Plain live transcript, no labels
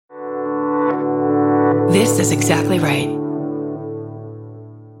This is exactly right.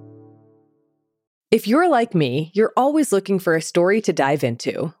 If you're like me, you're always looking for a story to dive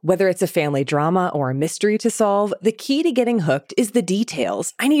into. Whether it's a family drama or a mystery to solve, the key to getting hooked is the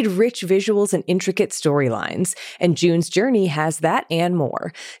details. I need rich visuals and intricate storylines, and June's Journey has that and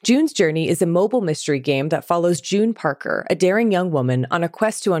more. June's Journey is a mobile mystery game that follows June Parker, a daring young woman, on a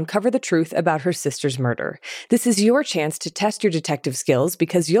quest to uncover the truth about her sister's murder. This is your chance to test your detective skills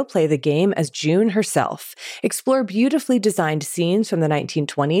because you'll play the game as June herself. Explore beautifully designed scenes from the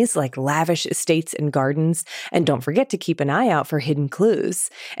 1920s, like lavish estates and gardens, and don't forget to keep an eye out for hidden clues.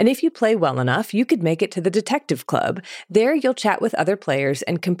 And if you play well enough, you could make it to the Detective Club. There, you'll chat with other players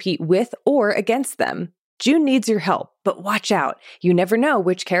and compete with or against them. June needs your help, but watch out. You never know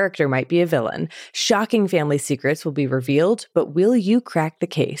which character might be a villain. Shocking family secrets will be revealed, but will you crack the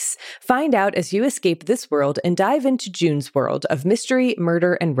case? Find out as you escape this world and dive into June's world of mystery,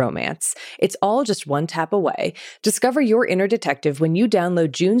 murder, and romance. It's all just one tap away. Discover your inner detective when you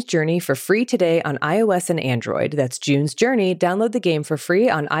download June's Journey for free today on iOS and Android. That's June's Journey. Download the game for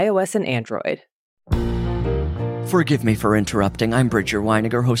free on iOS and Android. Forgive me for interrupting. I'm Bridger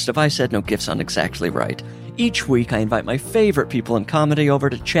Weiniger, host of I Said No Gifts on Exactly Right. Each week, I invite my favorite people in comedy over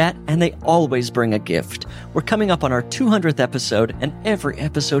to chat, and they always bring a gift. We're coming up on our 200th episode, and every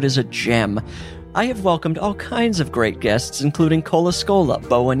episode is a gem. I have welcomed all kinds of great guests, including Cola Scola,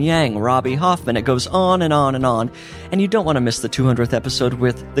 Bowen Yang, Robbie Hoffman. It goes on and on and on. And you don't want to miss the 200th episode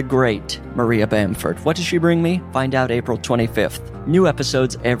with the great Maria Bamford. What does she bring me? Find out April 25th. New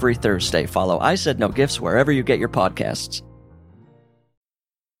episodes every Thursday. Follow I Said No Gifts wherever you get your podcasts.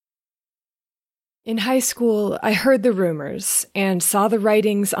 In high school, I heard the rumors and saw the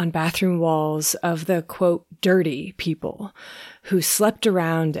writings on bathroom walls of the, quote, dirty people who slept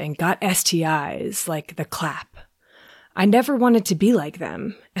around and got STIs like the clap. I never wanted to be like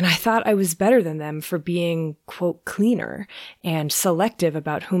them, and I thought I was better than them for being, quote, cleaner and selective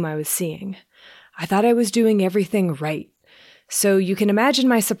about whom I was seeing. I thought I was doing everything right. So you can imagine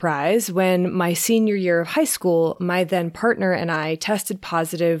my surprise when my senior year of high school, my then partner and I tested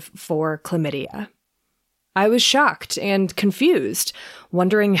positive for chlamydia. I was shocked and confused,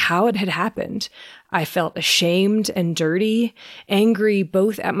 wondering how it had happened. I felt ashamed and dirty, angry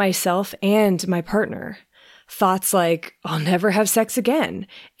both at myself and my partner. Thoughts like, I'll never have sex again,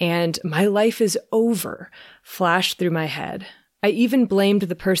 and my life is over, flashed through my head. I even blamed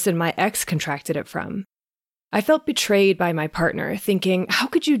the person my ex contracted it from. I felt betrayed by my partner, thinking, how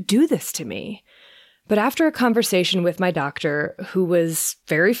could you do this to me? But after a conversation with my doctor, who was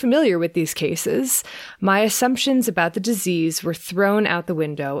very familiar with these cases, my assumptions about the disease were thrown out the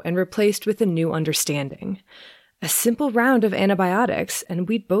window and replaced with a new understanding. A simple round of antibiotics, and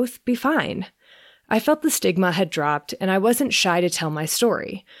we'd both be fine. I felt the stigma had dropped, and I wasn't shy to tell my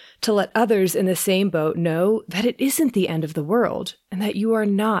story, to let others in the same boat know that it isn't the end of the world, and that you are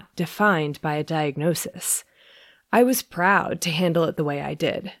not defined by a diagnosis. I was proud to handle it the way I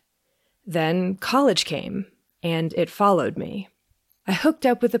did. Then college came, and it followed me. I hooked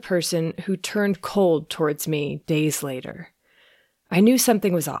up with a person who turned cold towards me days later. I knew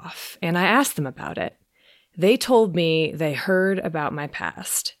something was off, and I asked them about it. They told me they heard about my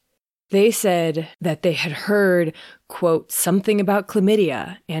past. They said that they had heard, quote, something about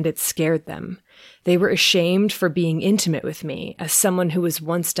chlamydia, and it scared them. They were ashamed for being intimate with me as someone who was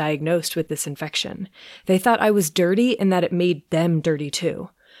once diagnosed with this infection. They thought I was dirty and that it made them dirty too.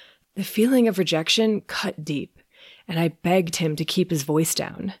 The feeling of rejection cut deep, and I begged him to keep his voice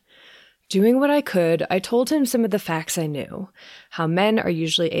down. Doing what I could, I told him some of the facts I knew, how men are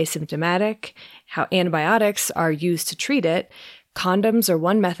usually asymptomatic, how antibiotics are used to treat it, condoms are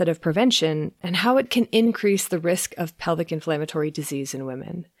one method of prevention, and how it can increase the risk of pelvic inflammatory disease in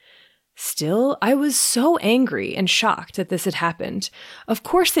women. Still, I was so angry and shocked that this had happened. Of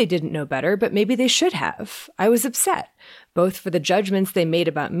course they didn't know better, but maybe they should have. I was upset, both for the judgments they made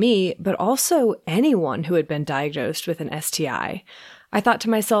about me, but also anyone who had been diagnosed with an STI. I thought to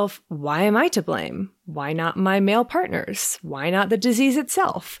myself, why am I to blame? Why not my male partners? Why not the disease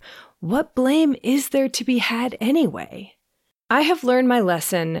itself? What blame is there to be had anyway? I have learned my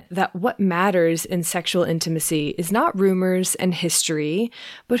lesson that what matters in sexual intimacy is not rumors and history,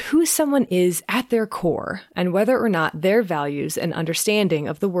 but who someone is at their core and whether or not their values and understanding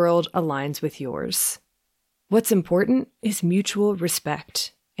of the world aligns with yours. What's important is mutual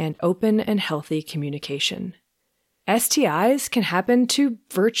respect and open and healthy communication. STIs can happen to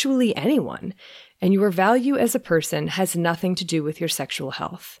virtually anyone, and your value as a person has nothing to do with your sexual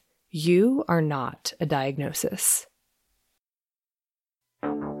health. You are not a diagnosis.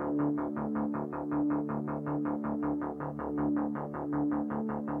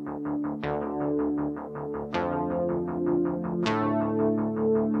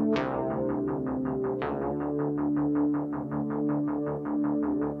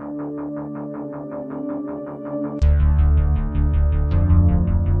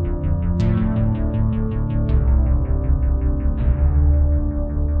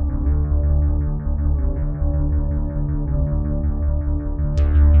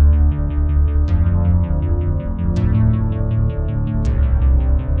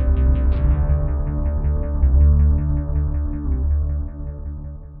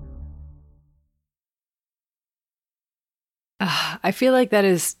 I feel like that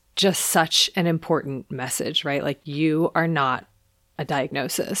is just such an important message, right? Like, you are not a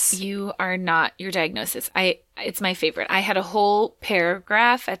diagnosis. You are not your diagnosis. It's my favorite. I had a whole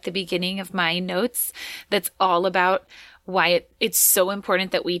paragraph at the beginning of my notes that's all about why it's so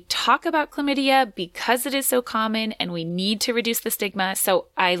important that we talk about chlamydia because it is so common and we need to reduce the stigma. So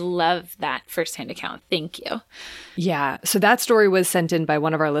I love that firsthand account. Thank you. Yeah. So that story was sent in by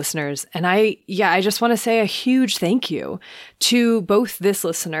one of our listeners. And I just want to say a huge thank you to both this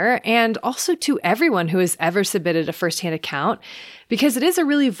listener and also to everyone who has ever submitted a firsthand account, because it is a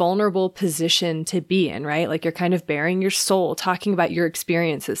really vulnerable position to be in, right? Like, you're kind of bearing your soul, talking about your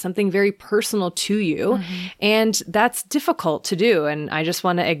experiences, something very personal to you. Mm-hmm. And that's difficult to do. And I just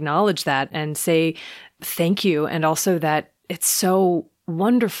want to acknowledge that and say thank you. And also that it's so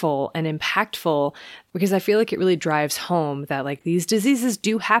wonderful and impactful, because I feel like it really drives home that, like, these diseases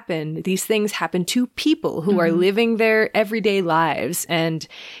do happen. These things happen to people who are living their everyday lives. And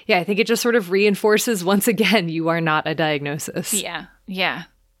yeah, I think it just sort of reinforces once again, you are not a diagnosis. Yeah. Yeah.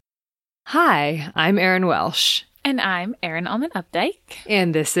 Hi, I'm Erin Welsh. And I'm Erin Allman Updike.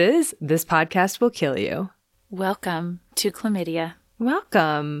 And this is This Podcast Will Kill You. Welcome to Chlamydia.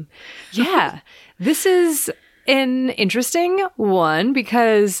 Welcome. Yeah. This is an interesting one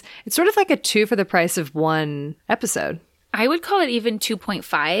because it's sort of like a 2 for the price of 1 episode. I would call it even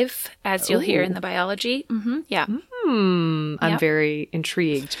 2.5, as you'll hear in the biology. Mm-hmm. Yeah. I'm very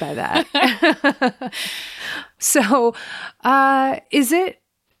intrigued by that. So, is it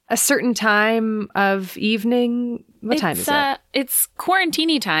a certain time of evening? What time is it? It's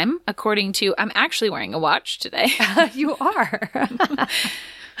quarantine-y time, according to... I'm actually wearing a watch today. You are.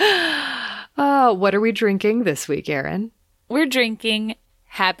 What are we drinking this week, Erin? We're drinking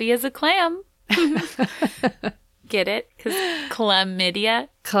Happy as a Clam. Get it? Because chlamydia.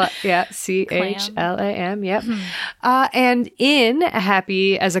 Yeah, CHLAM. Yep. And in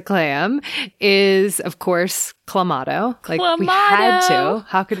Happy as a Clam is, of course, Clamato. Like, we had to.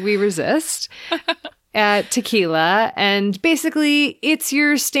 How could we resist? Tequila. And basically, it's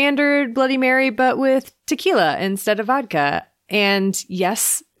your standard Bloody Mary, but with tequila instead of vodka. And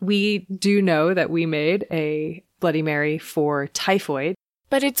yes, we do know that we made a Bloody Mary for typhoid.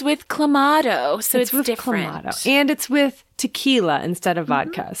 But it's with Clamato, so it's with different. Clamato. And it's with tequila instead of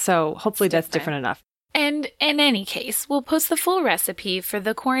vodka. So hopefully that's different enough. And in any case, we'll post the full recipe for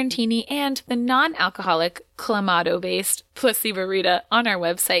the Quarantini and the non-alcoholic Clamato-based placebo Rita on our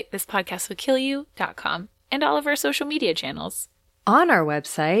website, thispodcastwillkillyou.com, and all of our social media channels. On our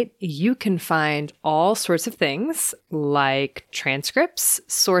website, you can find all sorts of things like transcripts,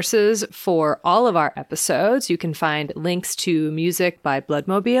 sources for all of our episodes. You can find links to music by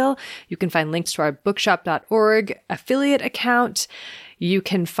Bloodmobile. You can find links to our bookshop.org affiliate account. You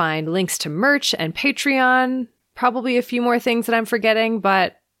can find links to merch and Patreon. Probably a few more things that I'm forgetting,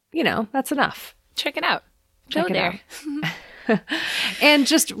 but, that's enough. Check it out. Go there. And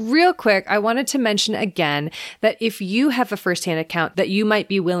just real quick, I wanted to mention again that if you have a firsthand account that you might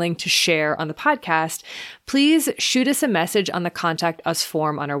be willing to share on the podcast, please shoot us a message on the Contact Us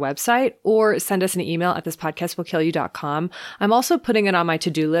form on our website or send us an email at thispodcastwillkillyou.com. I'm also putting it on my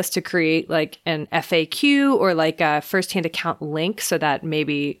to-do list to create like an FAQ or like a firsthand account link so that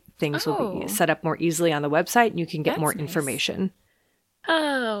maybe things will be set up more easily on the website and you can get more information.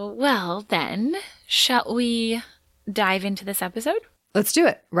 Oh, well then, shall we dive into this episode? Let's do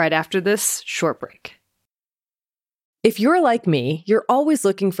it right after this short break. If you're like me, you're always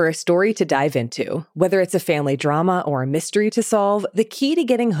looking for a story to dive into. Whether it's a family drama or a mystery to solve, the key to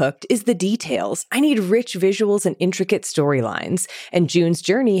getting hooked is the details. I need rich visuals and intricate storylines, and June's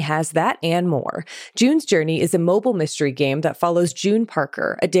Journey has that and more. June's Journey is a mobile mystery game that follows June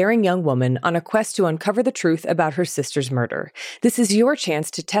Parker, a daring young woman, on a quest to uncover the truth about her sister's murder. This is your chance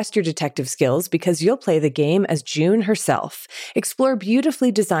to test your detective skills because you'll play the game as June herself. Explore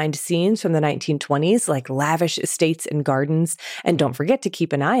beautifully designed scenes from the 1920s like lavish estates and gardens, and don't forget to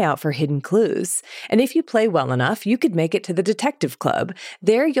keep an eye out for hidden clues. And if you play well enough, you could make it to the Detective Club.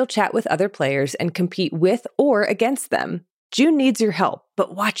 There you'll chat with other players and compete with or against them. June needs your help,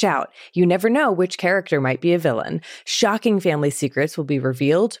 but watch out. You never know which character might be a villain. Shocking family secrets will be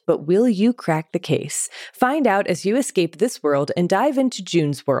revealed, but will you crack the case? Find out as you escape this world and dive into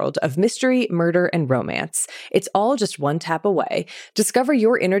June's world of mystery, murder, and romance. It's all just one tap away. Discover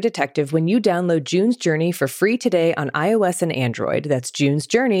your inner detective when you download June's Journey for free today on iOS and Android. That's June's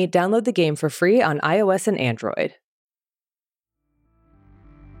Journey. Download the game for free on iOS and Android.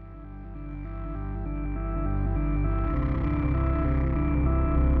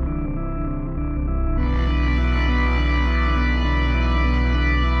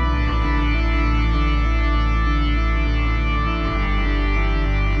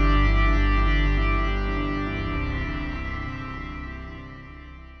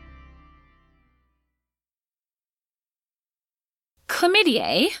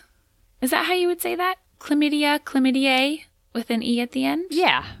 chlamydia, is that how you would say that? Chlamydia, with an E at the end?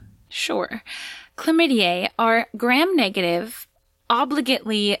 Yeah. Sure. Chlamydia are gram-negative,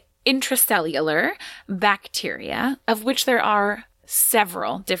 obligately intracellular bacteria, of which there are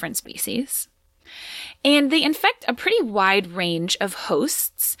several different species. And they infect a pretty wide range of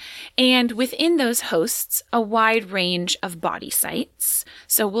hosts, and within those hosts, a wide range of body sites.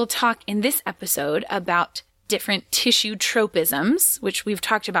 So we'll talk in this episode about different tissue tropisms, which we've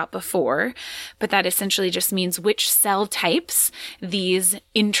talked about before, but that essentially just means which cell types these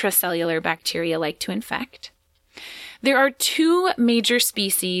intracellular bacteria like to infect. There are two major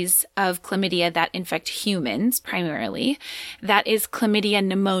species of chlamydia that infect humans primarily. That is chlamydia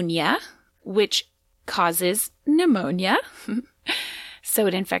pneumonia, which causes pneumonia, so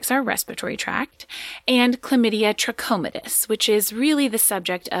it infects our respiratory tract, and chlamydia trachomatis, which is really the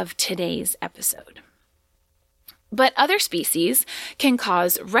subject of today's episode. But other species can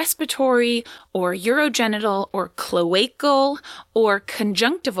cause respiratory or urogenital or cloacal or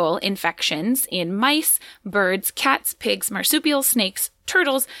conjunctival infections in mice, birds, cats, pigs, marsupials, snakes,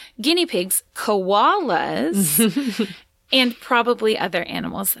 turtles, guinea pigs, koalas, and probably other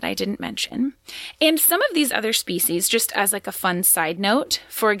animals that I didn't mention. And some of these other species, just as like a fun side note,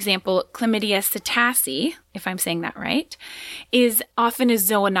 for example, Chlamydia psittaci, if I'm saying that right, is often a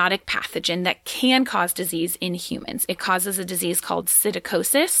zoonotic pathogen that can cause disease in humans. It causes a disease called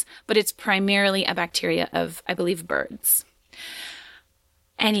psittacosis, but it's primarily a bacteria of, I believe, birds.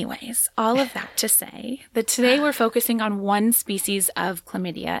 Anyways, all of that to say that today we're focusing on one species of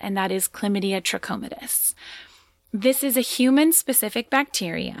chlamydia, and that is Chlamydia trachomatis. This is a human-specific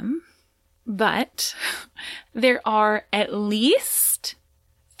bacterium, but there are at least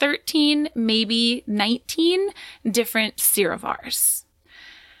 13, maybe 19 different serovars.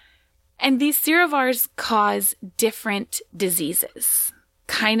 And these serovars cause different diseases,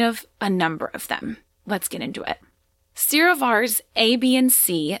 kind of a number of them. Let's get into it. Serovars A, B, and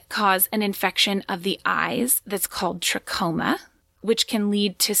C cause an infection of the eyes that's called trachoma, which can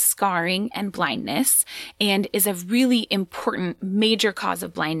lead to scarring and blindness, and is a really important major cause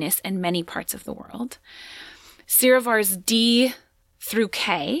of blindness in many parts of the world. Serovars D through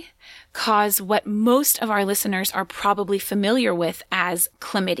K cause what most of our listeners are probably familiar with as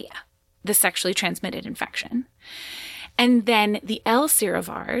chlamydia, the sexually transmitted infection. And then the L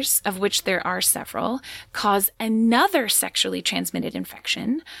serovars, of which there are several, cause another sexually transmitted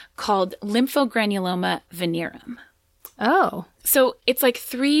infection called lymphogranuloma venereum. Oh. So it's like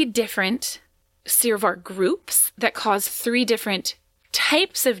 3 different serovar groups that cause 3 different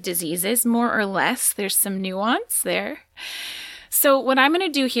types of diseases, more or less. There's some nuance there. So what I'm going to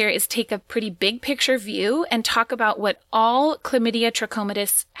do here is take a pretty big picture view and talk about what all Chlamydia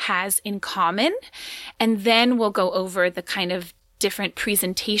trachomatis has in common. And then we'll go over the kind of different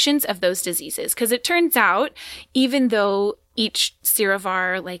presentations of those diseases. Because it turns out, even though each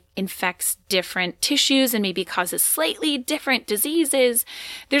serovar infects different tissues and maybe causes slightly different diseases,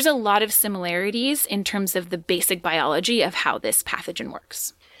 there's a lot of similarities in terms of the basic biology of how this pathogen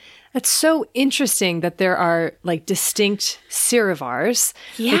works. That's so interesting that there are distinct serovars.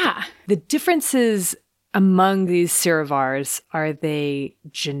 Yeah. The differences among these serovars, are they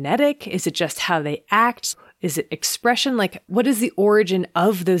genetic? Is it just how they act? Is it expression? What is the origin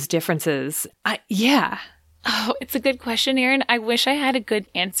of those differences? Yeah. Oh, it's a good question, Erin. I wish I had a good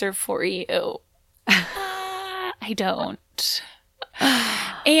answer for you. I don't.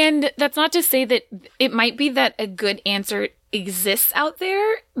 And that's not to say that it might be that a good answer exists out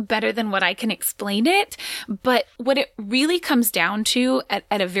there better than what I can explain it. But what it really comes down to at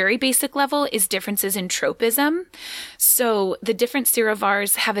a very basic level is differences in tropism. So the different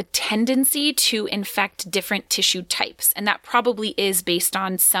serovars have a tendency to infect different tissue types. And that probably is based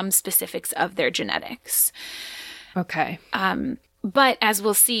on some specifics of their genetics. Okay. But as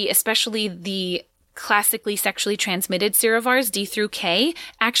we'll see, especially the classically sexually transmitted serovars, D through K,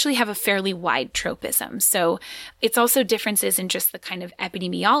 actually have a fairly wide tropism. So it's also differences in just the kind of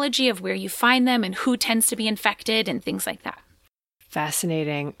epidemiology of where you find them and who tends to be infected and things like that.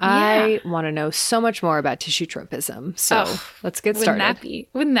 Fascinating. Yeah. I want to know so much more about tissue tropism. So let's get started.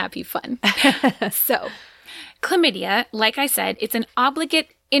 Wouldn't that be fun? So chlamydia, like I said, it's an obligate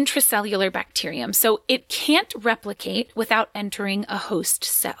intracellular bacterium. So it can't replicate without entering a host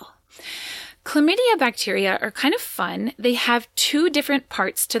cell. Chlamydia bacteria are kind of fun. They have 2 different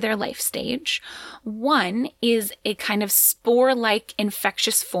parts to their life stage. One is a kind of spore-like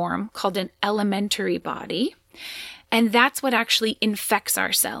infectious form called an elementary body. And that's what actually infects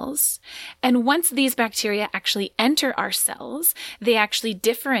our cells. And once these bacteria actually enter our cells, they actually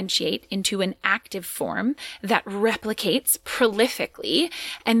differentiate into an active form that replicates prolifically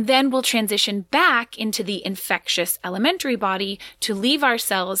and then will transition back into the infectious elementary body to leave our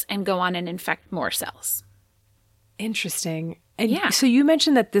cells and go on and infect more cells. Interesting. And so you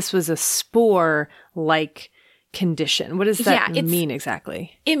mentioned that this was a spore-like condition. What does that mean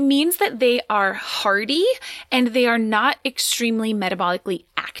exactly? It means that they are hardy and they are not extremely metabolically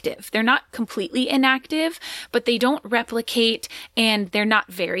active. They're not completely inactive, but they don't replicate and they're not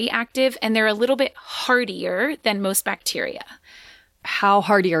very active and they're a little bit hardier than most bacteria. How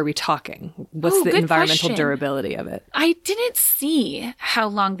hardy are we talking? What's the environmental question. Durability of it? I didn't see how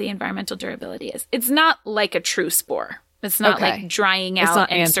long the environmental durability is. It's not like a true spore. It's not like drying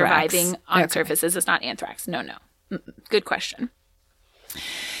out and anthrax. Surviving on surfaces. It's not anthrax. No. Good question.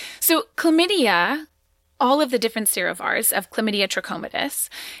 So chlamydia, all of the different serovars of Chlamydia trachomatis,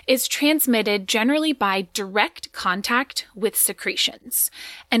 is transmitted generally by direct contact with secretions.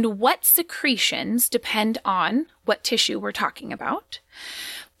 And what secretions depend on what tissue we're talking about.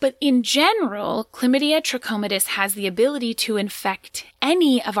 But in general, Chlamydia trachomatis has the ability to infect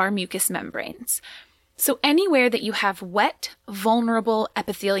any of our mucous membranes. So anywhere that you have wet, vulnerable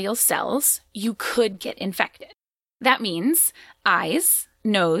epithelial cells, you could get infected. That means eyes,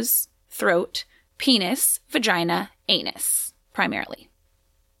 nose, throat, penis, vagina, anus, primarily,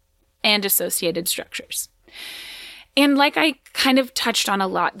 and associated structures. And like I kind of touched on a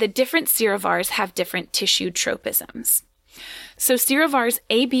lot, the different serovars have different tissue tropisms. So serovars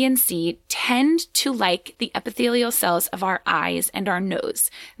A, B, and C tend to like the epithelial cells of our eyes and our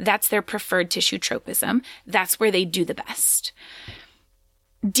nose. That's their preferred tissue tropism. That's where they do the best.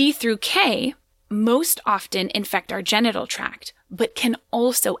 D through K most often infect our genital tract, but can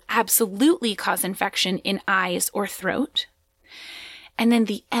also absolutely cause infection in eyes or throat. And then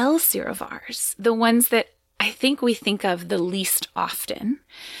the L serovars, the ones that I think we think of the least often,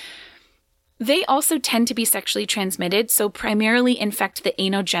 they also tend to be sexually transmitted, so primarily infect the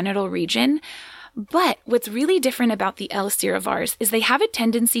anogenital region. But what's really different about the L serovars is they have a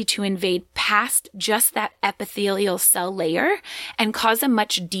tendency to invade past just that epithelial cell layer and cause a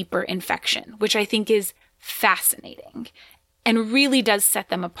much deeper infection, which I think is fascinating and really does set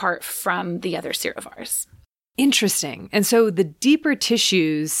them apart from the other serovars. Interesting. And so the deeper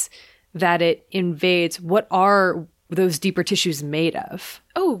tissues that it invades, what are those deeper tissues made of?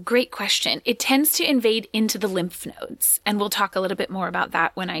 Oh, great question. It tends to invade into the lymph nodes. And we'll talk a little bit more about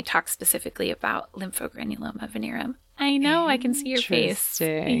that when I talk specifically about lymphogranuloma venereum. I know, I can see your face.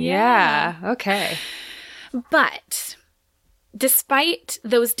 Yeah. Okay. But despite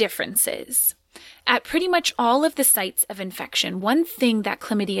those differences, at pretty much all of the sites of infection, one thing that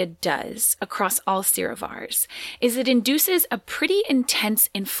chlamydia does across all serovars is it induces a pretty intense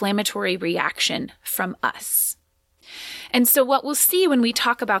inflammatory reaction from us. And so what we'll see when we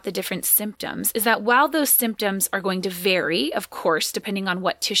talk about the different symptoms is that while those symptoms are going to vary, of course, depending on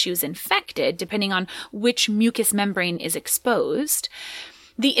what tissue is infected, depending on which mucous membrane is exposed,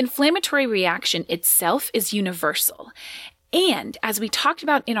 the inflammatory reaction itself is universal. And as we talked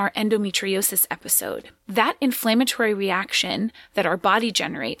about in our endometriosis episode, that inflammatory reaction that our body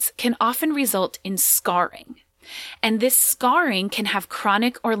generates can often result in scarring. And this scarring can have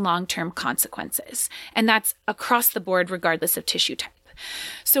chronic or long-term consequences. And that's across the board, regardless of tissue type.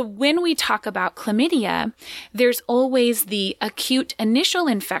 So when we talk about chlamydia, there's always the acute initial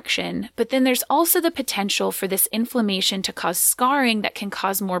infection, but then there's also the potential for this inflammation to cause scarring that can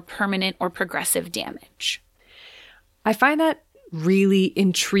cause more permanent or progressive damage. I find that really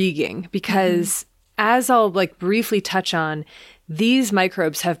intriguing because as I'll briefly touch on, these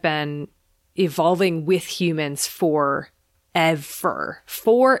microbes have been evolving with humans forever.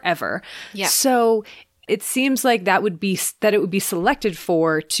 Yeah. So it seems like it would be selected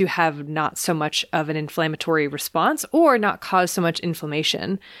for to have not so much of an inflammatory response or not cause so much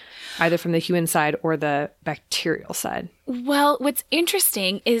inflammation, either from the human side or the bacterial side. Well, what's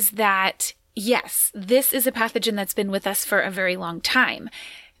interesting is that, yes, this is a pathogen that's been with us for a very long time.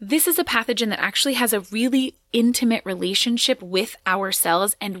 This is a pathogen that actually has a really intimate relationship with our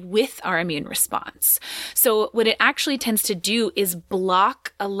cells and with our immune response. So what it actually tends to do is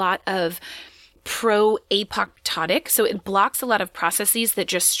block a lot of pro-apoptotic. So it blocks a lot of processes that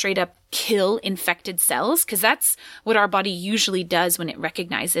just straight up kill infected cells, because that's what our body usually does when it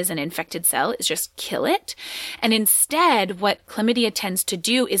recognizes an infected cell, is just kill it. And instead, what chlamydia tends to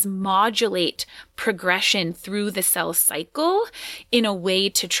do is modulate progression through the cell cycle in a way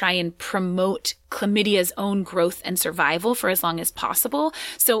to try and promote chlamydia's own growth and survival for as long as possible.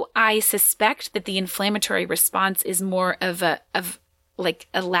 So I suspect that the inflammatory response is more of like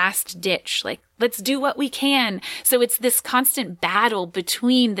a last ditch, like, let's do what we can. So it's this constant battle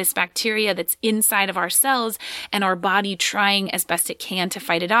between this bacteria that's inside of our cells and our body trying as best it can to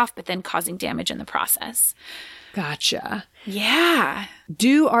fight it off, but then causing damage in the process. Gotcha. Yeah.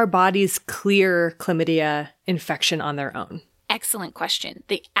 Do our bodies clear chlamydia infection on their own? Excellent question.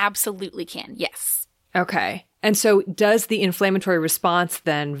 They absolutely can. Yes. Okay. And so does the inflammatory response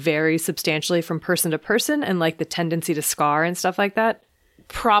then vary substantially from person to person, and like the tendency to scar and stuff like that?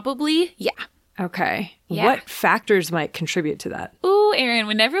 Probably. Yeah. Okay. Yeah. What factors might contribite to that? Ooh, Erin,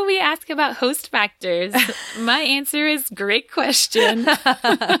 whenever we ask about host factors, my answer is great question.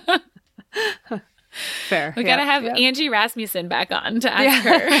 Fair. We got to have Angie Rasmussen back on to ask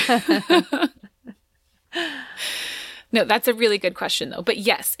her. No, that's a really good question, though. But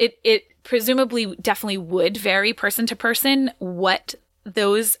yes, it presumably definitely would vary person to person. What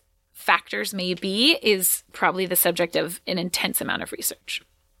those factors may be is probably the subject of an intense amount of research.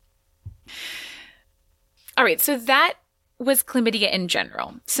 All right, so that was chlamydia in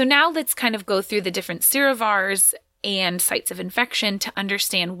general. So now let's kind of go through the different serovars and sites of infection to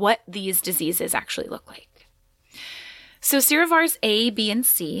understand what these diseases actually look like. So serovars A, B, and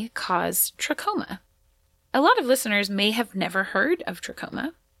C cause trachoma. A lot of listeners may have never heard of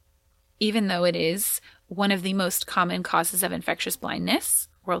trachoma, even though it is one of the most common causes of infectious blindness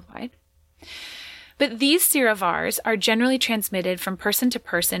worldwide. But these serovars are generally transmitted from person to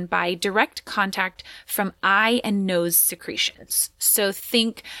person by direct contact from eye and nose secretions. So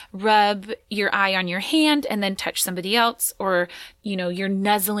think rub your eye on your hand and then touch somebody else, or, you're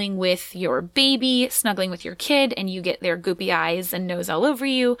nuzzling with your baby, snuggling with your kid, and you get their goopy eyes and nose all over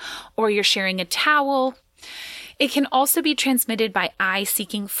you, or you're sharing a towel. It can also be transmitted by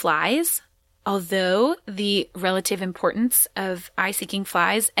eye-seeking flies, although the relative importance of eye-seeking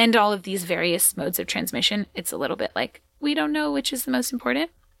flies and all of these various modes of transmission, it's a little bit like, we don't know which is the most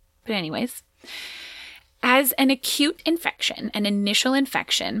important. But anyways, as an acute infection, an initial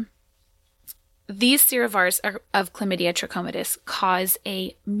infection, these serovars of Chlamydia trachomatis cause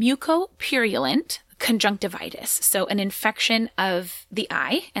a mucopurulent conjunctivitis, so an infection of the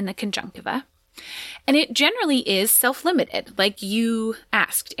eye and the conjunctiva. And it generally is self-limited, like you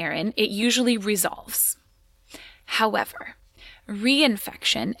asked, Erin. It usually resolves. However,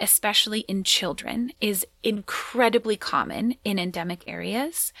 reinfection, especially in children, is incredibly common in endemic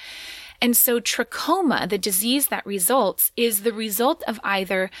areas. And so trachoma, the disease that results, is the result of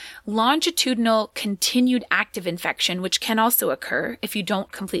either longitudinal continued active infection, which can also occur if you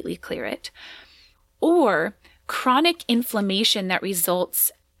don't completely clear it, or chronic inflammation that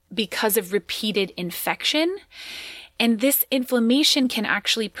results because of repeated infection. And this inflammation can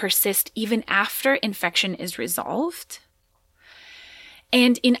actually persist even after infection is resolved.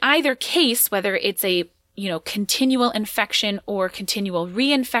 And in either case, whether it's a continual infection or continual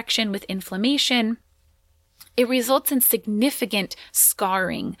reinfection with inflammation, it results in significant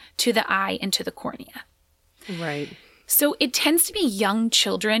scarring to the eye and to the cornea. Right. So it tends to be young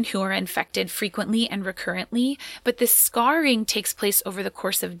children who are infected frequently and recurrently, but this scarring takes place over the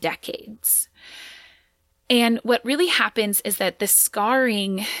course of decades. And what really happens is that the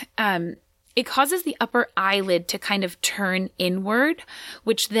scarring, it causes the upper eyelid to kind of turn inward,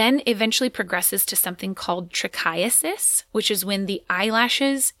 which then eventually progresses to something called trichiasis, which is when the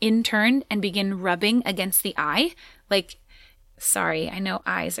eyelashes intern and begin rubbing against the eye. Sorry, I know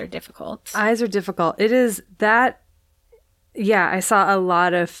eyes are difficult. Eyes are difficult. It is that. Yeah, I saw a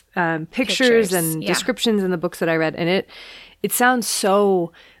lot of pictures and descriptions in the books that I read, and it sounds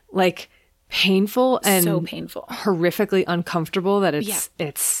so painful and so painful, horrifically uncomfortable that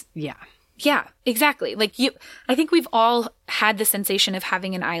it's. Yeah, exactly. I think we've all had the sensation of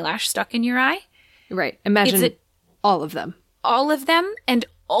having an eyelash stuck in your eye. Right. Imagine all of them. All of them, and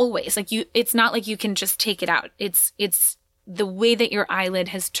always. It's not like you can just take it out. It's the way that your eyelid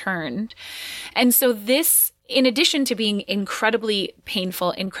has turned. And so this, in addition to being incredibly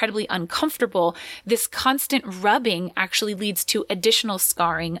painful, incredibly uncomfortable, this constant rubbing actually leads to additional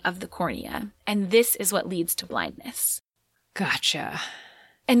scarring of the cornea. And this is what leads to blindness. Gotcha.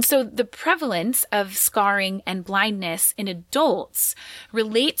 And so the prevalence of scarring and blindness in adults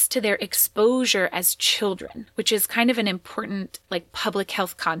relates to their exposure as children, which is kind of an important public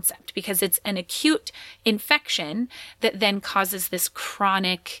health concept because it's an acute infection that then causes this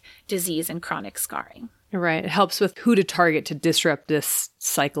chronic disease and chronic scarring. Right. It helps with who to target to disrupt this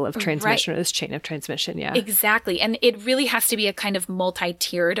cycle of transmission, or this chain of transmission. Yeah. Exactly. And it really has to be a kind of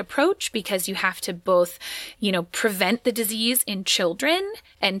multi-tiered approach because you have to both, prevent the disease in children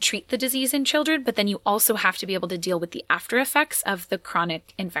and treat the disease in children, but then you also have to be able to deal with the after effects of the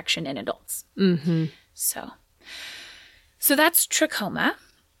chronic infection in adults. Mm-hmm. So that's trachoma.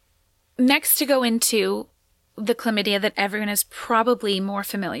 Next to go into the chlamydia that everyone is probably more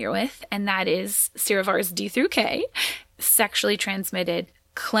familiar with, and that is serovirus D through K, sexually transmitted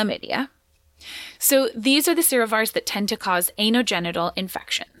chlamydia. So these are the serovars that tend to cause anogenital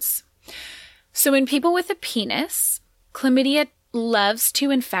infections. So in people with a penis, chlamydia loves to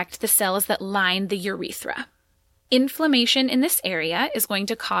infect the cells that line the urethra. Inflammation in this area is going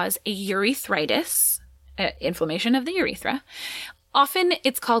to cause a urethritis, inflammation of the urethra. Often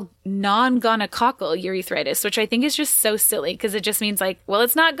it's called non-gonococcal urethritis, which I think is just so silly because it just means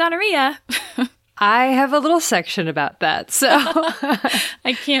it's not gonorrhea. I have a little section about that. So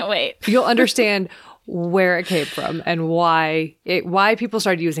I can't wait. You'll understand where it came from and why people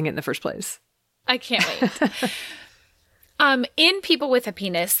started using it in the first place. I can't wait. In people with a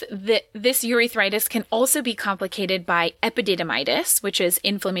penis, this urethritis can also be complicated by epididymitis, which is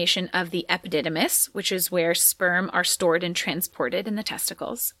inflammation of the epididymis, which is where sperm are stored and transported in the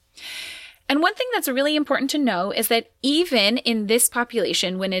testicles. And one thing that's really important to know is that even in this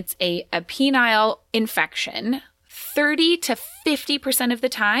population, when it's a penile infection, 30 to 50% of the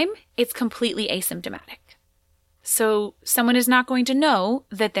time, it's completely asymptomatic. So someone is not going to know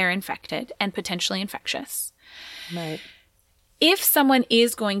that they're infected and potentially infectious. Right. If someone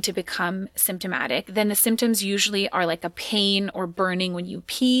is going to become symptomatic, then the symptoms usually are like a pain or burning when you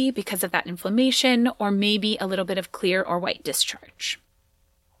pee because of that inflammation, or maybe a little bit of clear or white discharge.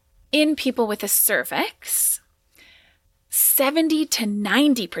 In people with a cervix, 70 to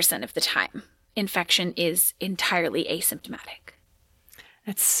 90% of the time, infection is entirely asymptomatic.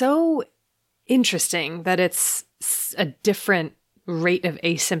 It's so interesting that it's a different rate of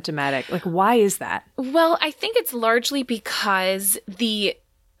asymptomatic. Why is that? Well, I think it's largely because the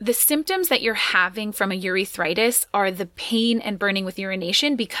symptoms that you're having from a urethritis are the pain and burning with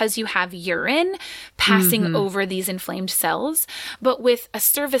urination because you have urine passing over these inflamed cells. But with a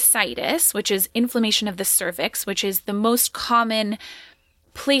cervicitis, which is inflammation of the cervix, which is the most common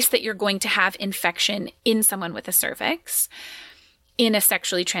place that you're going to have infection in someone with a cervix, in a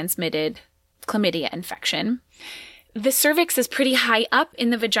sexually transmitted chlamydia infection, the cervix is pretty high up in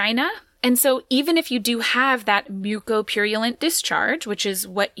the vagina. And so even if you do have that mucopurulent discharge, which is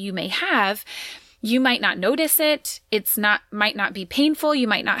what you may have, you might not notice it. Might not be painful. You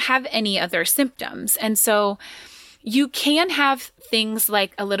might not have any other symptoms. And so you can have things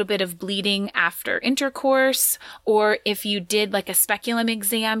like a little bit of bleeding after intercourse, or if you did a speculum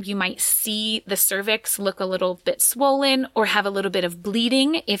exam, you might see the cervix look a little bit swollen or have a little bit of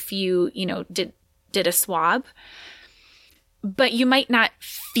bleeding if you did a swab. But you might not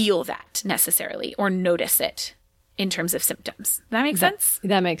feel that necessarily or notice it in terms of symptoms. Does that make sense?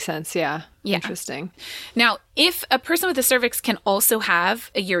 That makes sense, yeah. Yeah. Interesting. Now, if a person with a cervix can also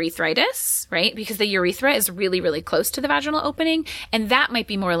have a urethritis, right, because the urethra is really, really close to the vaginal opening, and that might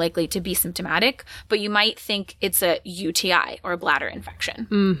be more likely to be symptomatic, but you might think it's a UTI or a bladder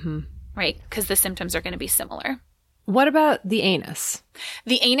infection, right, because the symptoms are going to be similar. What about the anus?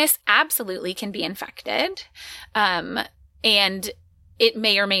 The anus absolutely can be infected. And it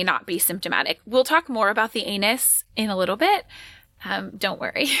may or may not be symptomatic. We'll talk more about the anus in a little bit. Don't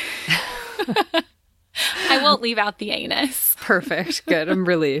worry. I won't leave out the anus. Perfect. Good. I'm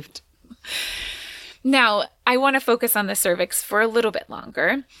relieved. Now, I want to focus on the cervix for a little bit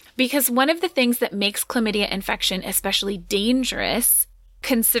longer because one of the things that makes chlamydia infection especially dangerous,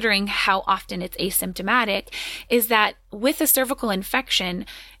 considering how often it's asymptomatic, is that with a cervical infection,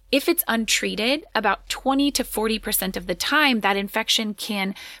 if it's untreated, about 20 to 40% of the time, that infection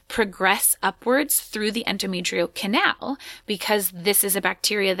can progress upwards through the endometrial canal because this is a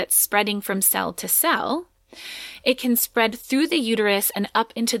bacteria that's spreading from cell to cell. It can spread through the uterus and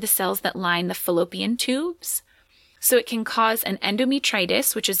up into the cells that line the fallopian tubes. So it can cause an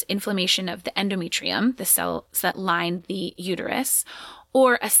endometritis, which is inflammation of the endometrium, the cells that line the uterus,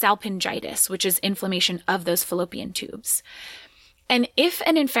 or a salpingitis, which is inflammation of those fallopian tubes. And if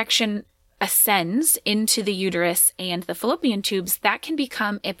an infection ascends into the uterus and the fallopian tubes, that can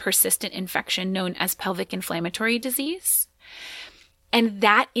become a persistent infection known as pelvic inflammatory disease. And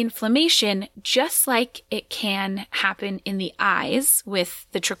that inflammation, just like it can happen in the eyes with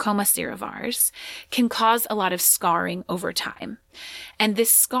the trachoma serovars, can cause a lot of scarring over time. And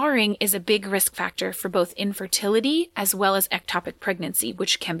this scarring is a big risk factor for both infertility as well as ectopic pregnancy,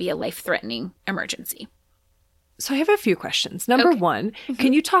 which can be a life-threatening emergency. So I have a few questions. Number one,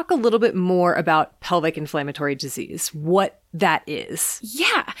 can you talk a little bit more about pelvic inflammatory disease, what that is?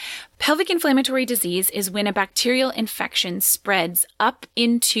 Yeah. Pelvic inflammatory disease is when a bacterial infection spreads up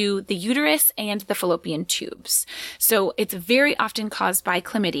into the uterus and the fallopian tubes. So it's very often caused by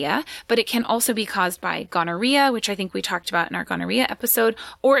chlamydia, but it can also be caused by gonorrhea, which I think we talked about in our gonorrhea episode,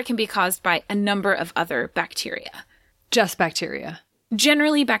 or it can be caused by a number of other bacteria. Just bacteria?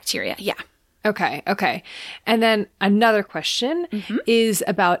 Generally bacteria, yeah. Okay. And then another question is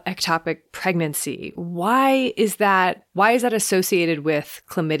about ectopic pregnancy. Why is that associated with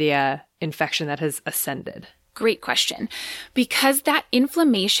chlamydia infection that has ascended? Great question. Because that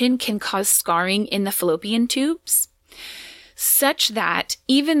inflammation can cause scarring in the fallopian tubes, such that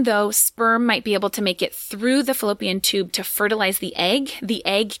even though sperm might be able to make it through the fallopian tube to fertilize the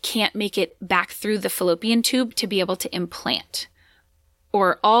egg can't make it back through the fallopian tube to be able to implant,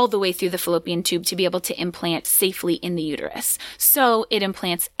 or all the way through the fallopian tube to be able to implant safely in the uterus. So it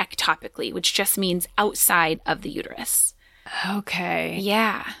implants ectopically, which just means outside of the uterus. Okay.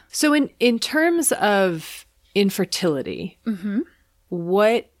 Yeah. So in terms of infertility,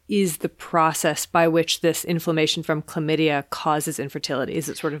 what is the process by which this inflammation from chlamydia causes infertility? Is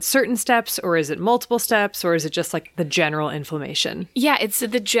it sort of certain steps, or is it multiple steps, or is it just like the general inflammation? Yeah, it's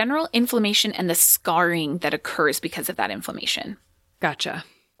the general inflammation and the scarring that occurs because of that inflammation. Gotcha.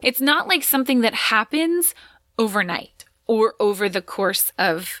 It's not like something that happens overnight or over the course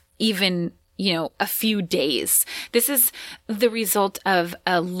of even, a few days. This is the result of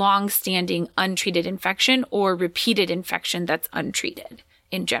a long-standing untreated infection or repeated infection that's untreated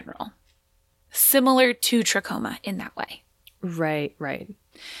in general. Similar to trachoma in that way. Right.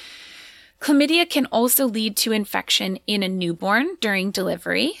 Chlamydia can also lead to infection in a newborn during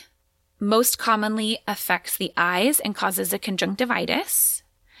delivery. Most commonly affects the eyes and causes a conjunctivitis,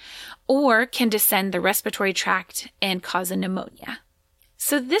 or can descend the respiratory tract and cause a pneumonia.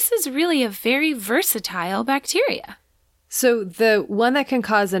 So this is really a very versatile bacteria. So the one that can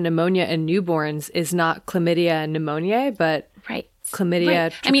cause a pneumonia in newborns is not Chlamydia pneumoniae, but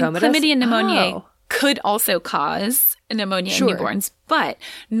Chlamydia trachomatis? I mean, Chlamydia pneumoniae could also cause pneumonia in newborns, but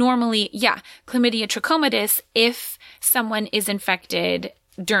normally, Chlamydia trachomatis, if someone is infected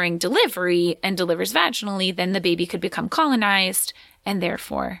during delivery and delivers vaginally, then the baby could become colonized and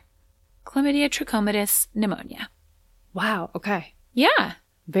therefore Chlamydia trachomatis pneumonia. Wow. Okay. Yeah.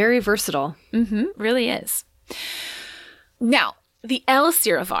 Very versatile. Really is. Now, the L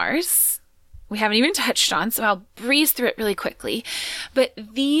serovars, we haven't even touched on, so I'll breeze through it really quickly. But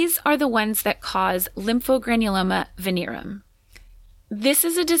these are the ones that cause lymphogranuloma venereum. This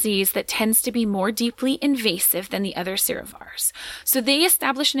is a disease that tends to be more deeply invasive than the other serovars. So they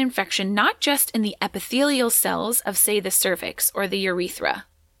establish an infection not just in the epithelial cells of, say, the cervix or the urethra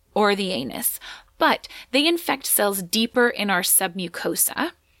or the anus, but they infect cells deeper in our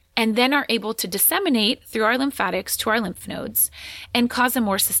submucosa and then are able to disseminate through our lymphatics to our lymph nodes and cause a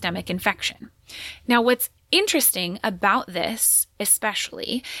more systemic infection. Now, what's interesting about this,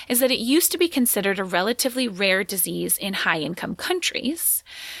 especially, is that it used to be considered a relatively rare disease in high-income countries,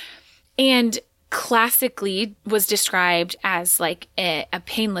 and classically was described as like a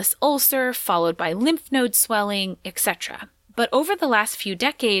painless ulcer followed by lymph node swelling, etc. But over the last few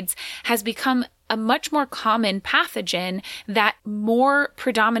decades has become a much more common pathogen that more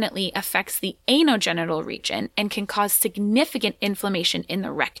predominantly affects the anogenital region and can cause significant inflammation in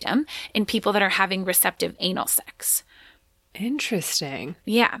the rectum in people that are having receptive anal sex. Interesting.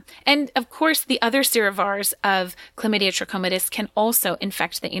 Yeah. And of course, the other serovars of Chlamydia trachomatis can also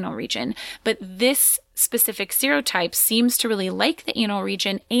infect the anal region, but this specific serotype seems to really like the anal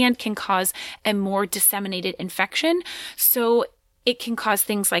region and can cause a more disseminated infection. So it can cause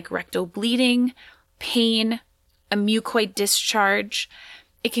things like rectal bleeding, pain, a mucoid discharge.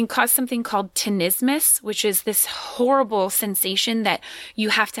 It can cause something called tenesmus, which is this horrible sensation that you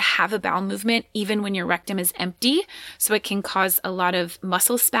have to have a bowel movement even when your rectum is empty. So it can cause a lot of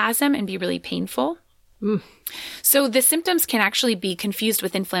muscle spasm and be really painful. So the symptoms can actually be confused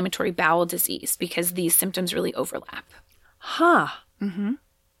with inflammatory bowel disease because these symptoms really overlap.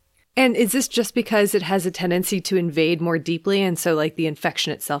 And is this just because it has a tendency to invade more deeply, and so like the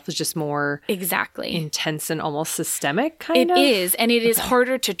infection itself is just more intense and almost systemic kind of? It is, and it is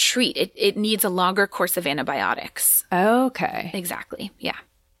harder to treat. It needs a longer course of antibiotics. Okay. Exactly, yeah.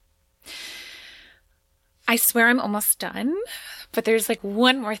 I swear I'm almost done, But there's like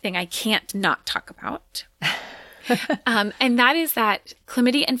one more thing I can't not talk about. And that is that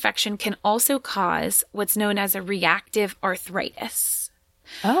chlamydia infection can also cause what's known as a reactive arthritis.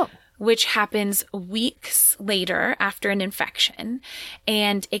 Oh. Which happens weeks later after an infection.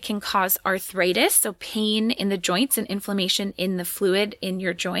 And it can cause arthritis, so pain in the joints and inflammation in the fluid in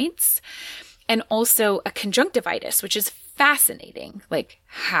your joints. And also a conjunctivitis, which is fascinating. Like,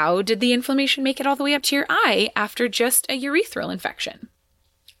 how did the inflammation make it all the way up to your eye after just a urethral infection?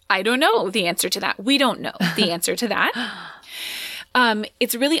 I don't know the answer to that. We don't know the answer to that.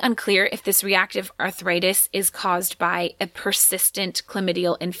 It's really unclear if this reactive arthritis is caused by a persistent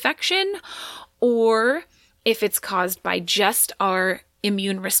chlamydial infection or if it's caused by just our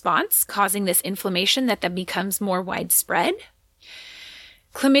immune response causing this inflammation that then becomes more widespread.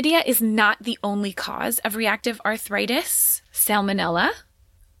 Chlamydia is not the only cause of reactive arthritis. Salmonella,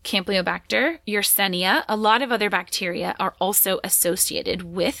 Campylobacter, Yersinia, a lot of other bacteria are also associated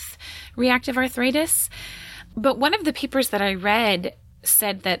with reactive arthritis. But one of the papers that I read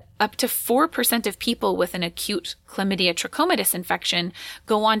said that up to 4% of people with an acute Chlamydia trachomatis infection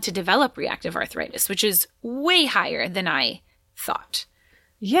go on to develop reactive arthritis, which is way higher than I thought.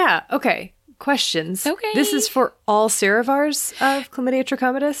 Yeah. Okay. Questions. Okay. This is for all serovars of Chlamydia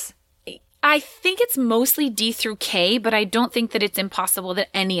trachomatis? I think it's mostly D through K, but I don't think that it's impossible that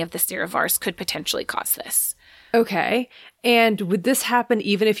any of the serovars could potentially cause this. Okay. And would this happen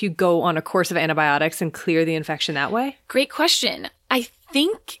even if you go on a course of antibiotics and clear the infection that way? Great question. I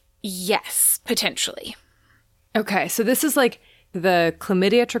think yes, potentially. Okay. So this is like the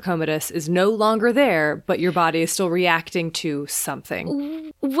Chlamydia trachomatis is no longer there, but your body is still reacting to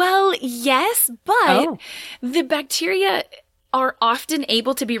something. Well, yes, but the bacteria are often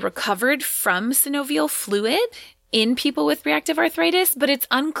able to be recovered from synovial fluid in people with reactive arthritis, but it's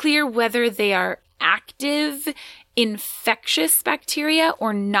unclear whether they are active infectious bacteria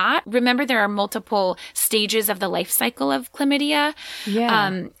or not. Remember, there are multiple stages of the life cycle of chlamydia.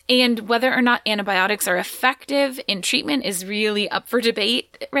 Yeah. And whether or not antibiotics are effective in treatment is really up for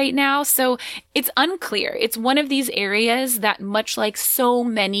debate right now. So it's unclear. It's one of these areas that, much like so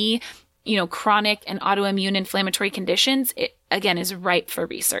many chronic and autoimmune inflammatory conditions, it, again, is ripe for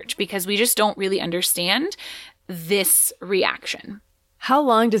research because we just don't really understand this reaction. How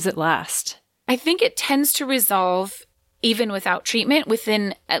long does it last? I think it tends to resolve, even without treatment,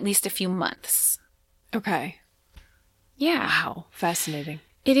 within at least a few months. Okay. Yeah. Wow. Fascinating.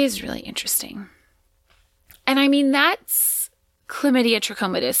 It is really interesting. And I mean, that's chlamydia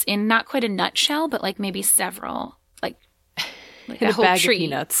trachomatis in not quite a nutshell, but like maybe several, like in a whole bag tree. Of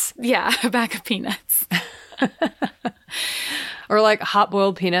peanuts. Yeah, a bag of peanuts. Or like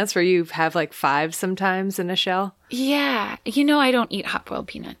hot-boiled peanuts where you have like 5 sometimes in a shell. Yeah. I don't eat hot-boiled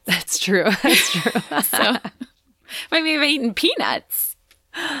peanuts. That's true. That's true. So maybe I've eaten peanuts.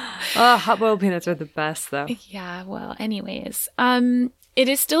 Oh, hot-boiled peanuts are the best though. Yeah, well, anyways. It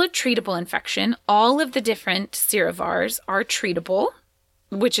is still a treatable infection. All of the different serovars are treatable,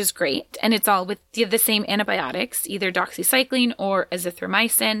 which is great. And it's all with the same antibiotics, either doxycycline or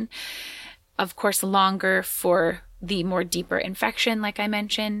azithromycin. Of course, longer for the more deeper infection, like I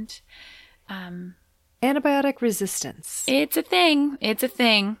mentioned. Antibiotic resistance. It's a thing. It's a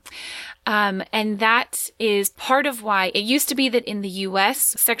thing. And that is part of why it used to be that in the U.S.,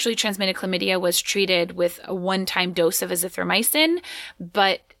 sexually transmitted chlamydia was treated with a one-time dose of azithromycin.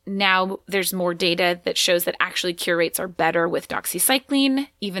 But now there's more data that shows that actually cure rates are better with doxycycline,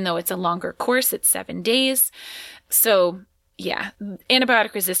 even though it's a longer course. It's 7 days. So yeah,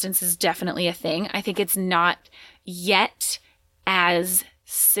 antibiotic resistance is definitely a thing. I think it's not yet as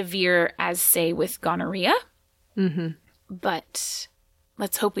severe as, say, with gonorrhea. Mm-hmm. But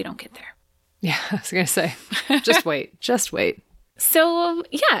let's hope we don't get there. Yeah, I was going to say, just wait. Just wait. So,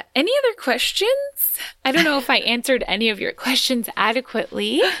 yeah, any other questions? I don't know if I answered any of your questions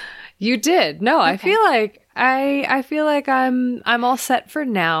adequately. You did. No, okay. I feel like I'm all set for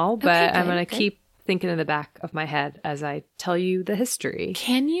now, but okay, I'm going to keep thinking in the back of my head as I tell you the history.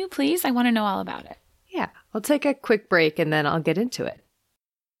 Can you please? I want to know all about it. Yeah, I'll take a quick break and then I'll get into it.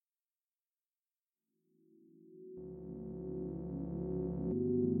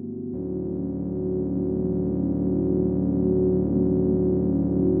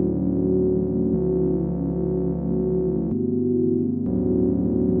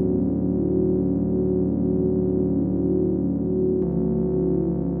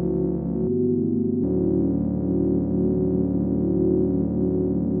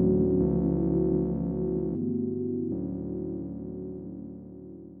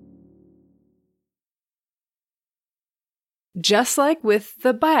 Just like with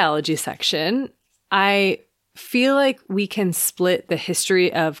the biology section, I feel like we can split the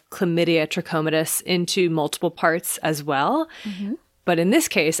history of Chlamydia trachomatis into multiple parts as well. Mm-hmm. But in this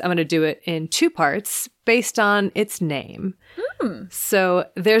case, I'm going to do it in 2 parts based on its name. So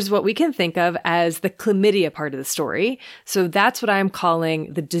there's what we can think of as the chlamydia part of the story. So that's what I'm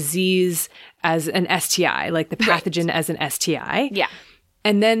calling the disease as an STI, like the pathogen as an STI. Yeah.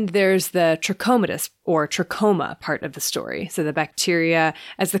 And then there's the trachomatis or trachoma part of the story. So the bacteria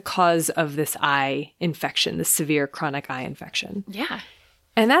as the cause of this eye infection, this severe chronic eye infection. Yeah.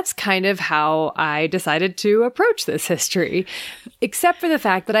 And that's kind of how I decided to approach this history, except for the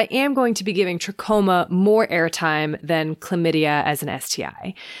fact that I am going to be giving trachoma more airtime than chlamydia as an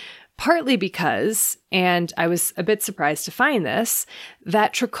STI. Partly because, and I was a bit surprised to find this,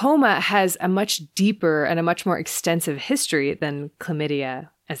 that trachoma has a much deeper and a much more extensive history than chlamydia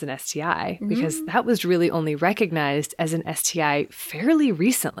as an STI, because that was really only recognized as an STI fairly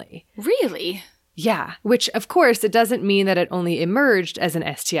recently. Really? Yeah, which of course, it doesn't mean that it only emerged as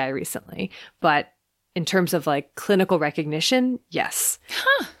an STI recently, but in terms of like clinical recognition, yes.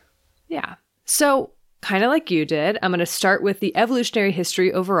 Huh. Yeah. So kind of like you did, I'm going to start with the evolutionary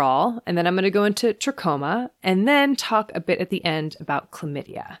history overall, and then I'm going to go into trachoma, and then talk a bit at the end about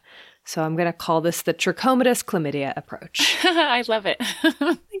chlamydia. So I'm going to call this the trachomatis chlamydia approach. I love it.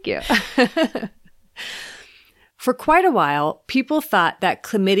 Thank you. For quite a while, people thought that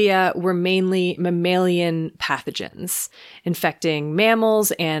chlamydia were mainly mammalian pathogens, infecting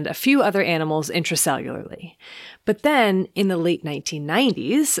mammals and a few other animals intracellularly. But then, in the late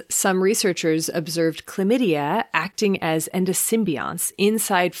 1990s, some researchers observed chlamydia acting as endosymbionts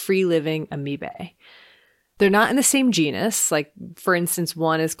inside free-living amoebae. They're not in the same genus, like, for instance,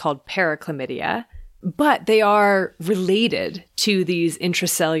 one is called parachlamydia, but they are related to these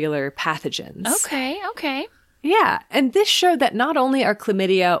intracellular pathogens. Okay. Yeah, and this showed that not only are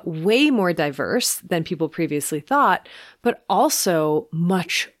chlamydia way more diverse than people previously thought, but also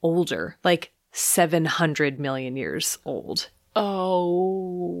much older, like 700 million years old.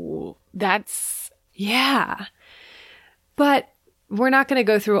 Oh, that's... Yeah. But we're not going to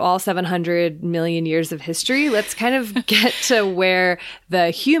go through all 700 million years of history. Let's kind of get to where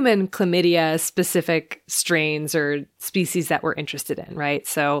the human chlamydia specific strains or species that we're interested in, right?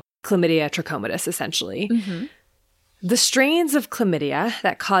 So Chlamydia trachomatis, essentially. Mm-hmm. The strains of chlamydia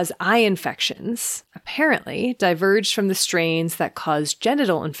that cause eye infections apparently diverged from the strains that cause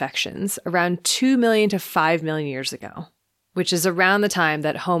genital infections around 2 million to 5 million years ago, which is around the time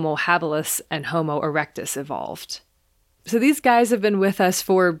that Homo habilis and Homo erectus evolved. So these guys have been with us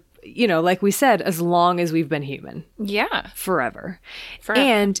for, like we said, as long as we've been human. Yeah. Forever.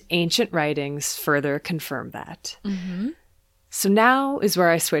 And ancient writings further confirm that. Mm-hmm. So now is where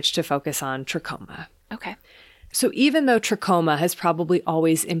I switch to focus on trachoma. Okay. So even though trachoma has probably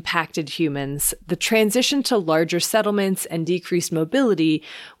always impacted humans, the transition to larger settlements and decreased mobility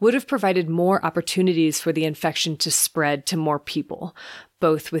would have provided more opportunities for the infection to spread to more people,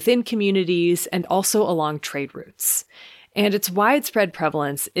 both within communities and also along trade routes. And its widespread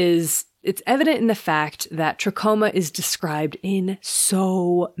prevalence it's evident in the fact that trachoma is described in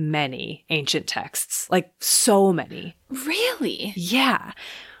so many ancient texts, like so many. Really? Yeah.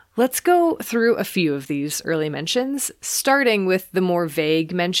 Let's go through a few of these early mentions, starting with the more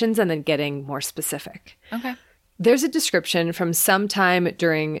vague mentions and then getting more specific. Okay. There's a description from sometime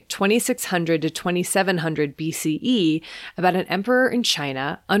during 2600 to 2700 BCE about an emperor in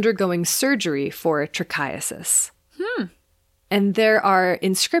China undergoing surgery for trichiasis. And there are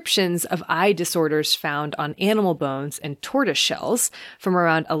inscriptions of eye disorders found on animal bones and tortoise shells from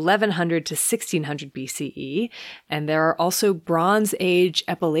around 1100 to 1600 BCE. And there are also Bronze Age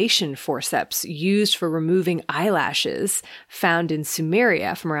epilation forceps used for removing eyelashes found in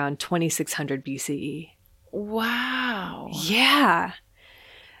Sumeria from around 2600 BCE. Wow. Yeah.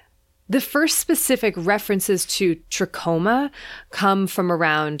 The first specific references to trachoma come from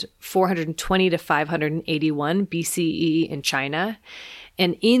around 420 to 581 BCE in China.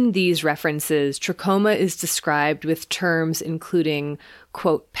 And in these references, trachoma is described with terms including,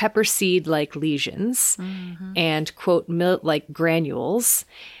 quote, pepper seed-like lesions and, quote, millet-like granules.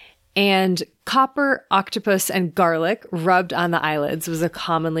 And copper, octopus, and garlic rubbed on the eyelids was a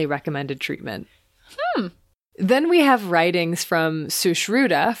commonly recommended treatment. Then we have writings from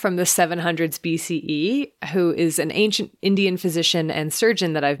Sushruta from the 700s BCE, who is an ancient Indian physician and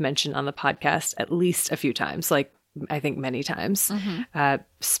surgeon that I've mentioned on the podcast at least a few times, like I think, many times.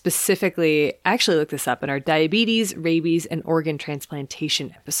 Specifically, I actually looked this up in our diabetes, rabies, and organ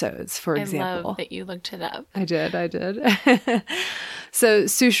transplantation episodes, for example. I love that you looked it up. I did. So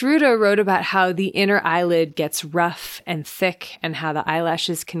Sushruta wrote about how the inner eyelid gets rough and thick and how the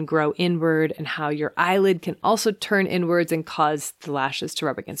eyelashes can grow inward and how your eyelid can also turn inwards and cause the lashes to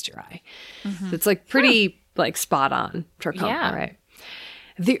rub against your eye. So it's like pretty like spot on trachoma, right?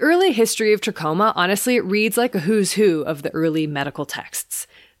 The early history of trachoma, honestly, it reads like a who's who of the early medical texts.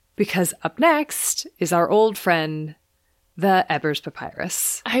 Because up next is our old friend, the Ebers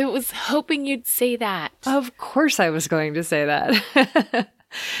Papyrus. I was hoping you'd say that. Of course I was going to say that.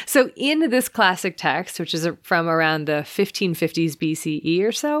 So in this classic text, which is from around the 1550s BCE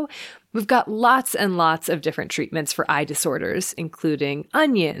or so, we've got lots and lots of different treatments for eye disorders, including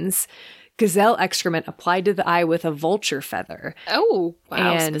onions, gazelle excrement applied to the eye with a vulture feather. Oh,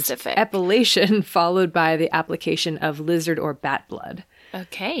 wow, and specific. Epilation followed by the application of lizard or bat blood.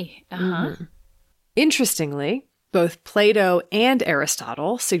 Okay. Interestingly, both Plato and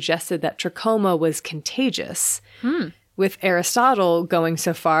Aristotle suggested that trachoma was contagious, with Aristotle going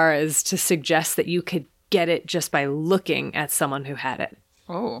so far as to suggest that you could get it just by looking at someone who had it.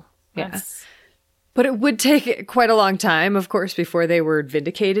 Oh, yes. But it would take quite a long time, of course, before they were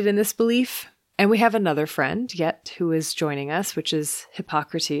vindicated in this belief. And we have another friend yet who is joining us, which is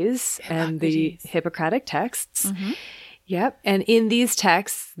Hippocrates and the Hippocratic texts. Yep. And in these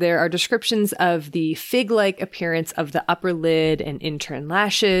texts, there are descriptions of the fig-like appearance of the upper lid and intern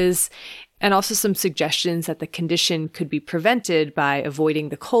lashes, and also some suggestions that the condition could be prevented by avoiding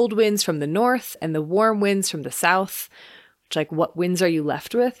the cold winds from the north and the warm winds from the south. Like, what winds are you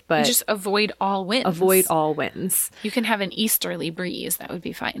left with? But just avoid all winds. Avoid all winds. You can have an easterly breeze. That would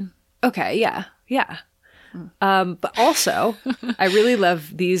be fine. Okay, yeah. But also, I really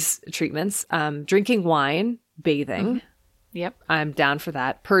love these treatments. Drinking wine, bathing. Yep. I'm down for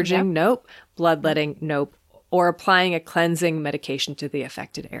that. Purging, nope. Bloodletting, nope. Or applying a cleansing medication to the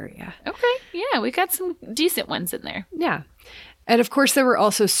affected area. Okay, yeah, we got some decent ones in there. Yeah. And of course, there were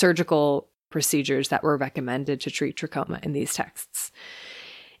also surgical procedures that were recommended to treat trachoma in these texts.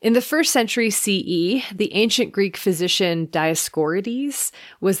 In the 1st century CE, the ancient Greek physician Dioscorides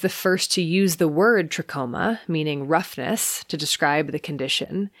was the first to use the word trachoma, meaning roughness, to describe the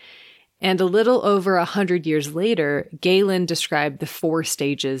condition. And a little over 100 years later, Galen described the 4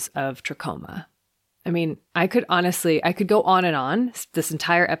 stages of trachoma. I mean, I could go on and on this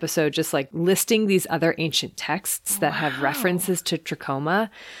entire episode just like listing these other ancient texts that have references to trachoma,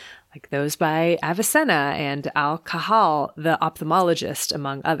 like those by Avicenna and Al-Kahal, the ophthalmologist,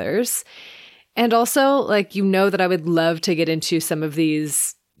 among others. And also, like, that I would love to get into some of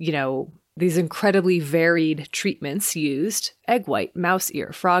these, these incredibly varied treatments used: egg white, mouse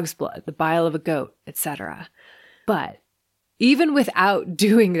ear, frog's blood, the bile of a goat, etc. But even without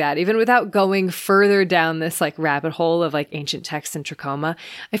doing that, even without going further down this like rabbit hole of like ancient texts and trachoma,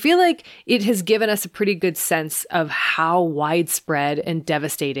 I feel like it has given us a pretty good sense of how widespread and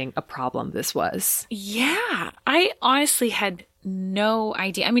devastating a problem this was. Yeah, I honestly had no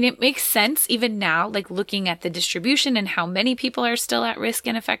idea. I mean, it makes sense even now, like looking at the distribution and how many people are still at risk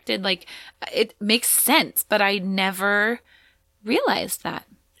and affected. Like, it makes sense, but I never realized that.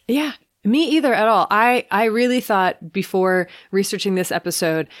 Yeah. Me either at all. I really thought before researching this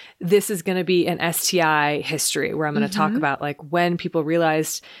episode, this is going to be an STI history where I'm going to talk about like when people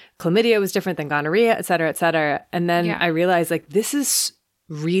realized chlamydia was different than gonorrhea, et cetera, et cetera. And then I realized like this is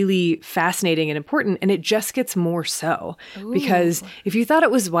really fascinating and important, and it just gets more so. Ooh. Because if you thought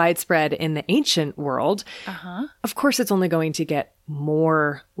it was widespread in the ancient world, of course it's only going to get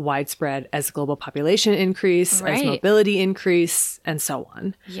more widespread as global population increase, as mobility increase, and so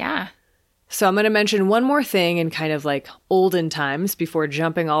on. Yeah. So I'm going to mention one more thing in kind of like olden times before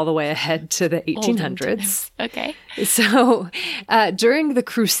jumping all the way ahead to the 1800s. Okay. So during the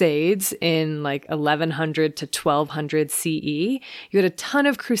Crusades in like 1100 to 1200 CE, you had a ton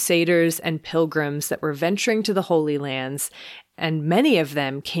of crusaders and pilgrims that were venturing to the Holy Lands, and many of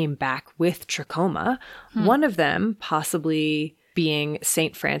them came back with trachoma. One of them possibly being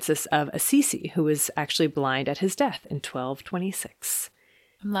St. Francis of Assisi, who was actually blind at his death in 1226.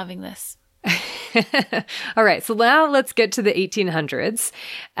 I'm loving this. All right, so now let's get to the 1800s.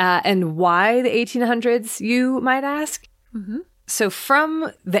 And why the 1800s, you might ask? So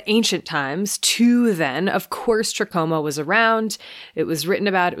from the ancient times to then, of course, trachoma was around. It was written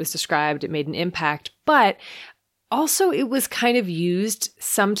about, it was described, it made an impact. But Also, it was kind of used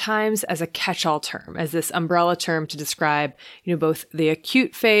sometimes as a catch-all term, as this umbrella term to describe, both the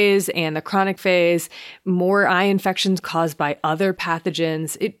acute phase and the chronic phase, more eye infections caused by other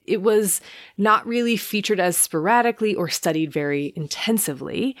pathogens. It was not really featured as sporadically or studied very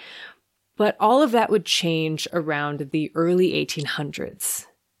intensively, but all of that would change around the early 1800s.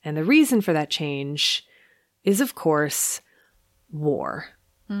 And the reason for that change is, of course, war.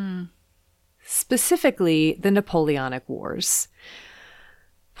 Specifically, the Napoleonic Wars.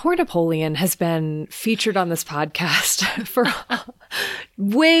 Poor Napoleon has been featured on this podcast for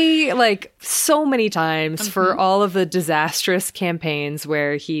so many times for all of the disastrous campaigns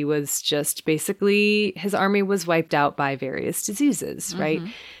where he was just basically, his army was wiped out by various diseases, right?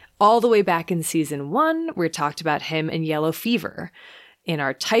 All the way back in season 1, we talked about him and yellow fever. In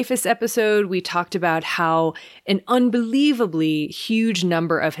our typhus episode, we talked about how an unbelievably huge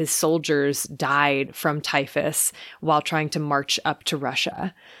number of his soldiers died from typhus while trying to march up to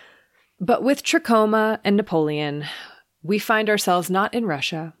Russia. But with trachoma and Napoleon, we find ourselves not in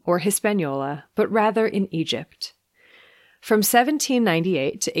Russia or Hispaniola, but rather in Egypt. From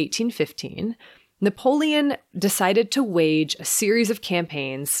 1798 to 1815, Napoleon decided to wage a series of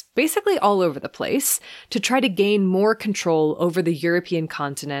campaigns, basically all over the place, to try to gain more control over the European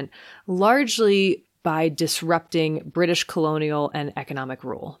continent, largely by disrupting British colonial and economic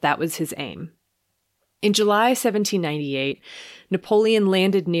rule. That was his aim. In July 1798, Napoleon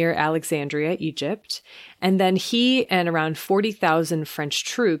landed near Alexandria, Egypt, and then he and around 40,000 French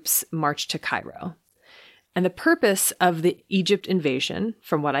troops marched to Cairo. And the purpose of the Egypt invasion,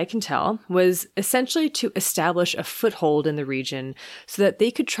 from what I can tell, was essentially to establish a foothold in the region so that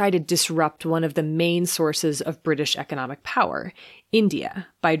they could try to disrupt one of the main sources of British economic power, India,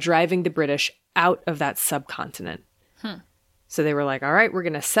 by driving the British out of that subcontinent. So they were like, all right, we're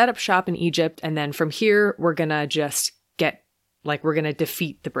going to set up shop in Egypt, and then from here, we're going to we're going to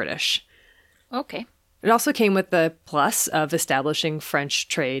defeat the British. Okay. It also came with the plus of establishing French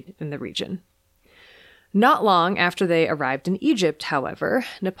trade in the region. Not long after they arrived in Egypt, however,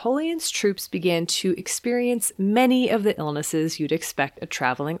 Napoleon's troops began to experience many of the illnesses you'd expect a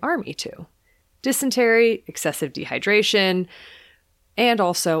traveling army to. Dysentery, excessive dehydration, and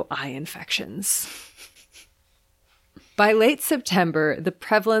also eye infections. By late September, the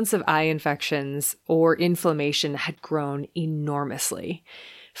prevalence of eye infections or inflammation had grown enormously.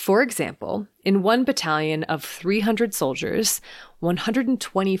 For example, in one battalion of 300 soldiers,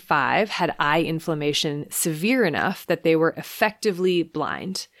 125 had eye inflammation severe enough that they were effectively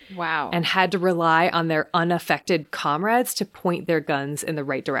blind. Wow. And had to rely on their unaffected comrades to point their guns in the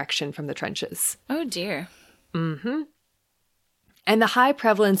right direction from the trenches. Oh, dear. And the high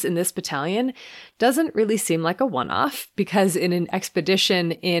prevalence in this battalion doesn't really seem like a one-off, because in an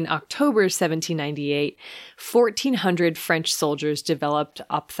expedition in October 1798, 1,400 French soldiers developed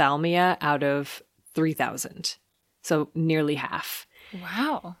ophthalmia out of 3,000. So nearly half.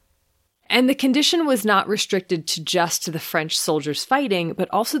 Wow. And the condition was not restricted to just the French soldiers fighting, but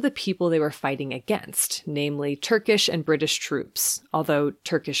also the people they were fighting against, namely Turkish and British troops, although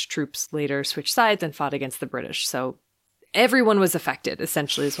Turkish troops later switched sides and fought against the British. So everyone was affected,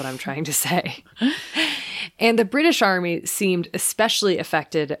 essentially, is what I'm trying to say. And the British army seemed especially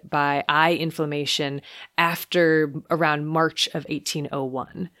affected by eye inflammation after around March of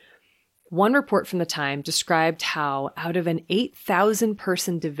 1801. One report from the time described how out of an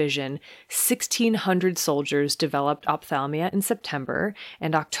 8,000-person division, 1,600 soldiers developed ophthalmia in September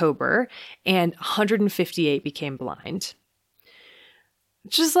and October, and 158 became blind.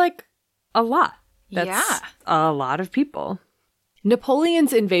 Which is like a lot. That's a lot of people.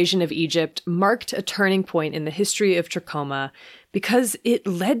 Napoleon's invasion of Egypt marked a turning point in the history of trachoma because it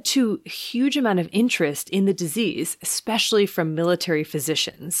led to a huge amount of interest in the disease, especially from military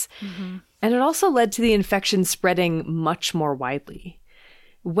physicians. And it also led to the infection spreading much more widely.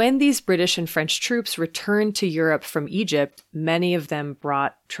 When these British and French troops returned to Europe from Egypt, many of them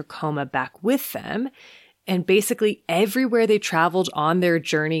brought trachoma back with them. And basically everywhere they traveled on their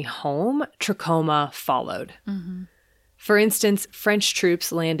journey home, trachoma followed. For instance, French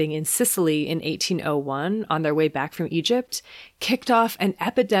troops landing in Sicily in 1801 on their way back from Egypt kicked off an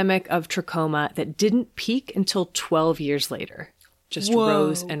epidemic of trachoma that didn't peak until 12 years later. Just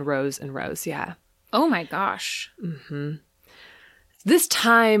rose and rose and rose, yeah. Oh my gosh. This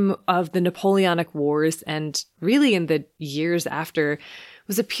time of the Napoleonic Wars, and really in the years after,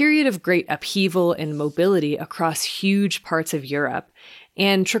 was a period of great upheaval and mobility across huge parts of Europe.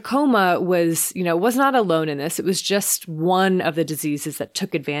 And trachoma was not alone in this. It was just one of the diseases that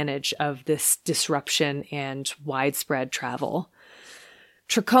took advantage of this disruption and widespread travel.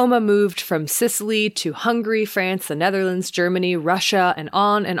 Trachoma moved from Sicily to Hungary, France, the Netherlands, Germany, Russia, and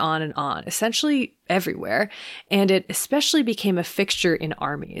on and on and on, essentially everywhere, and it especially became a fixture in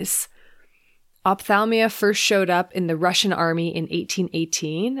armies. Ophthalmia first showed up in the Russian army in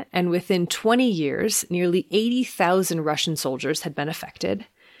 1818, and within 20 years, nearly 80,000 Russian soldiers had been affected.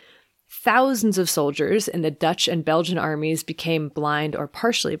 Thousands of soldiers in the Dutch and Belgian armies became blind or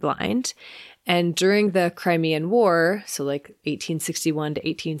partially blind, and during the Crimean War, so like 1861 to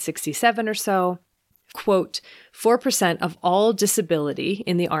 1867 or so, quote, 4% of all disability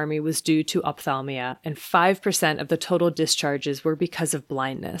in the army was due to ophthalmia, and 5% of the total discharges were because of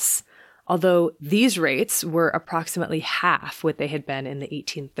blindness, although these rates were approximately half what they had been in the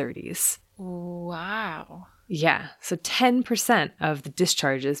 1830s. Wow. Yeah, so 10% of the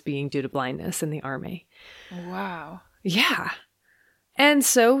discharges being due to blindness in the army. Wow. Yeah. And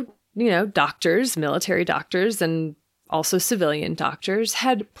so, doctors, military doctors, and also civilian doctors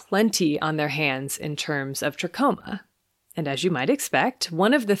had plenty on their hands in terms of trachoma. And as you might expect,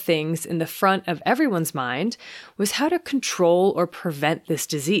 one of the things in the front of everyone's mind was how to control or prevent this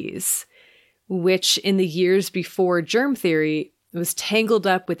disease, which in the years before germ theory was tangled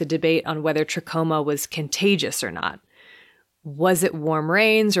up with the debate on whether trachoma was contagious or not. Was it warm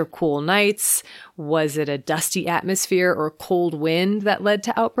rains or cool nights? Was it a dusty atmosphere or cold wind that led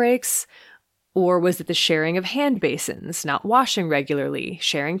to outbreaks? Or was it the sharing of hand basins, not washing regularly,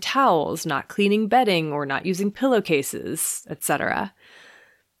 sharing towels, not cleaning bedding or not using pillowcases, etc.?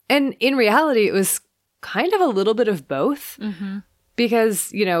 And in reality, it was kind of a little bit of both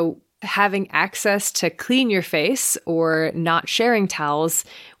because, having access to clean your face or not sharing towels,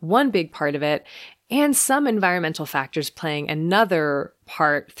 one big part of it, and some environmental factors playing another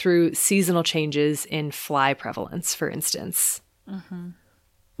part through seasonal changes in fly prevalence, for instance.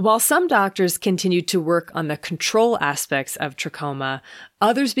 While some doctors continued to work on the control aspects of trachoma,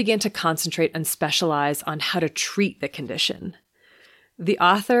 others began to concentrate and specialize on how to treat the condition. The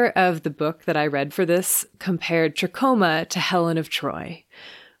author of the book that I read for this compared trachoma to Helen of Troy.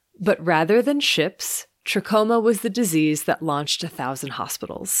 But rather than ships, trachoma was the disease that launched 1,000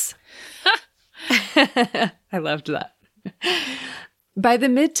 hospitals. I loved that. By the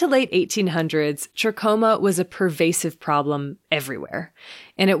mid to late 1800s, trachoma was a pervasive problem everywhere,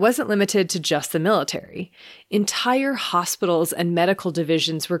 and it wasn't limited to just the military. Entire hospitals and medical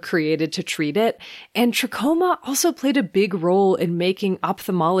divisions were created to treat it, and trachoma also played a big role in making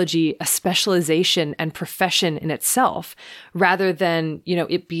ophthalmology a specialization and profession in itself, rather than,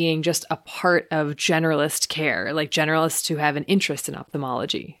 it being just a part of generalist care, like generalists who have an interest in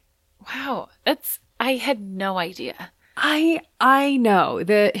ophthalmology. Wow, I had no idea. I know.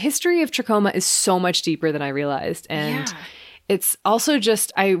 The history of trachoma is so much deeper than I realized. And it's also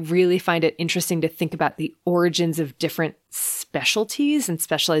just, I really find it interesting to think about the origins of different specialties and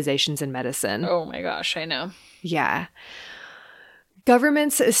specializations in medicine. Oh my gosh, I know. Yeah.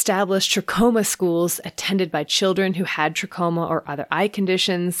 Governments established trachoma schools attended by children who had trachoma or other eye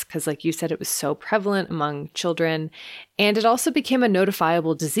conditions, because like you said, it was so prevalent among children. And it also became a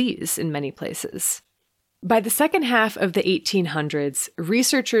notifiable disease in many places. By the second half of the 1800s,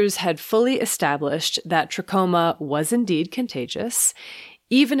 researchers had fully established that trachoma was indeed contagious,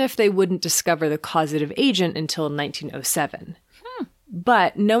 even if they wouldn't discover the causative agent until 1907.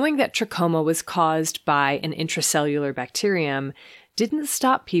 But knowing that trachoma was caused by an intracellular bacterium didn't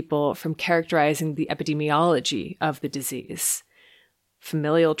stop people from characterizing the epidemiology of the disease.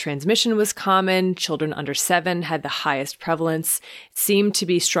 Familial transmission was common. Children under 7 had the highest prevalence. It seemed to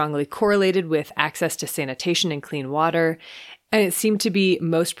be strongly correlated with access to sanitation and clean water, and it seemed to be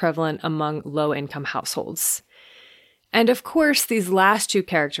most prevalent among low-income households. And of course, these last two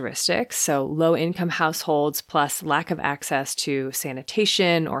characteristics, so low-income households plus lack of access to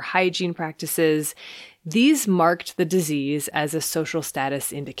sanitation or hygiene practices, these marked the disease as a social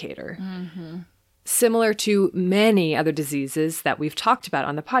status indicator. Similar to many other diseases that we've talked about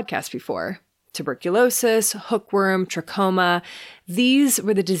on the podcast before. Tuberculosis, hookworm, trachoma, these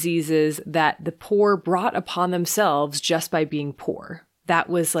were the diseases that the poor brought upon themselves just by being poor. That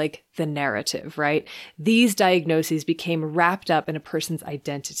was like the narrative, right? These diagnoses became wrapped up in a person's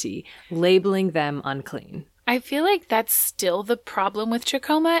identity, labeling them unclean. I feel like that's still the problem with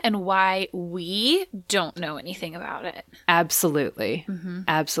trachoma and why we don't know anything about it. Absolutely.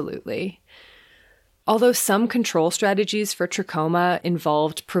 Absolutely. Although some control strategies for trachoma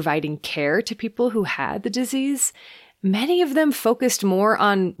involved providing care to people who had the disease, many of them focused more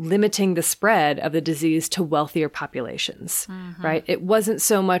on limiting the spread of the disease to wealthier populations, right? It wasn't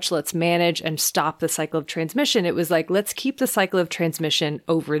so much let's manage and stop the cycle of transmission. It was like, let's keep the cycle of transmission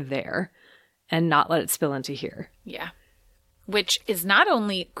over there and not let it spill into here. Yeah. which is not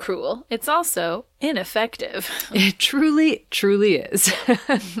only cruel, it's also ineffective. It truly, truly is.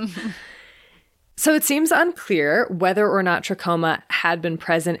 So it seems unclear whether or not trachoma had been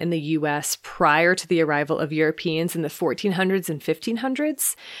present in the U.S. prior to the arrival of Europeans in the 1400s and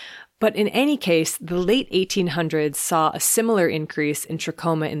 1500s. But in any case, the late 1800s saw a similar increase in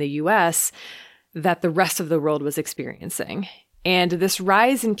trachoma in the U.S. that the rest of the world was experiencing. And this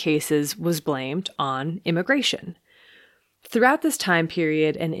rise in cases was blamed on immigration. Throughout this time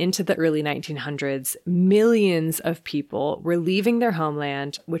period and into the early 1900s, millions of people were leaving their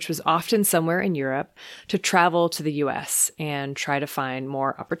homeland, which was often somewhere in Europe, to travel to the US and try to find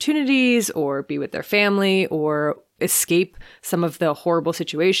more opportunities or be with their family or escape some of the horrible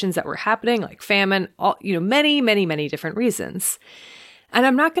situations that were happening, like famine, many, many, many different reasons. And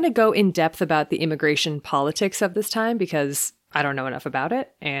I'm not going to go in depth about the immigration politics of this time because I don't know enough about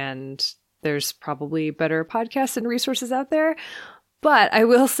it, and there's probably better podcasts and resources out there. But I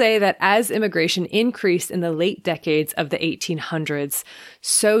will say that as immigration increased in the late decades of the 1800s,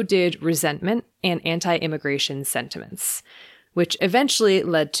 so did resentment and anti-immigration sentiments, which eventually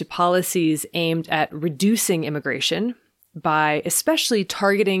led to policies aimed at reducing immigration by especially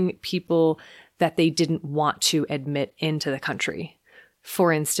targeting people that they didn't want to admit into the country.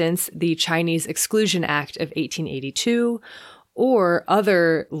 For instance, the Chinese Exclusion Act of 1882, or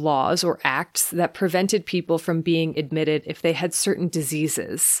other laws or acts that prevented people from being admitted if they had certain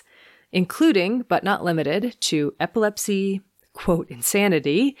diseases, including, but not limited to, epilepsy, quote,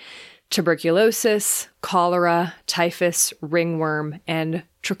 insanity, tuberculosis, cholera, typhus, ringworm, and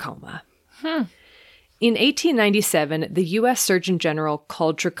trachoma. In 1897, the U.S. Surgeon General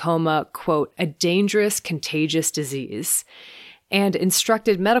called trachoma, quote, a dangerous, contagious disease, and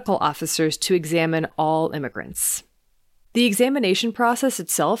instructed medical officers to examine all immigrants. The examination process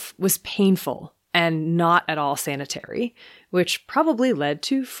itself was painful and not at all sanitary, which probably led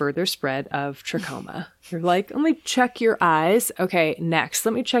to further spread of trachoma. You're like, let me check your eyes. Okay, next.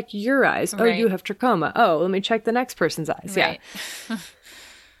 Let me check your eyes. Oh, you have trachoma. Oh, let me check the next person's eyes. Right. Yeah.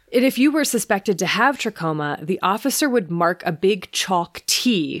 And if you were suspected to have trachoma, the officer would mark a big chalk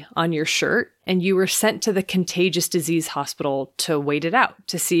T on your shirt, and you were sent to the contagious disease hospital to wait it out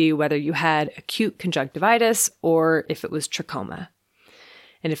to see whether you had acute conjunctivitis or if it was trachoma.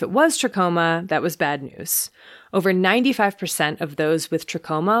 And if it was trachoma, that was bad news. Over 95% of those with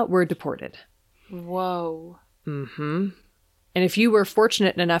trachoma were deported. Whoa. Mm-hmm. And if you were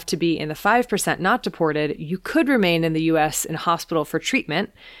fortunate enough to be in the 5% not deported, you could remain in the U.S. in hospital for treatment,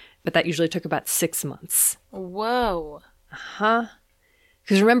 but that usually took about 6 months. Whoa. Uh-huh.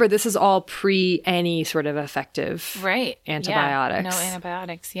 Because remember, this is all pre any sort of effective antibiotics. Yeah. No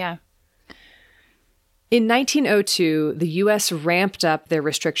antibiotics, yeah. In 1902, the U.S. ramped up their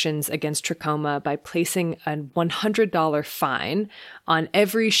restrictions against trachoma by placing a $100 fine on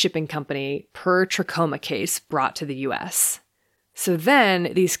every shipping company per trachoma case brought to the U.S. So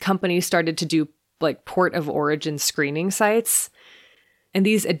then these companies started to do like port of origin screening sites. And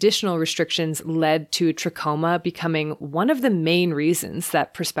these additional restrictions led to trachoma becoming one of the main reasons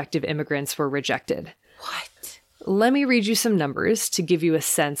that prospective immigrants were rejected. What? Let me read you some numbers to give you a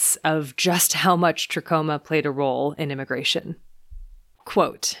sense of just how much trachoma played a role in immigration.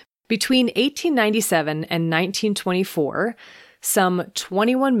 Quote, between 1897 and 1924, some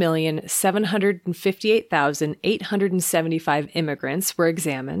 21,758,875 immigrants were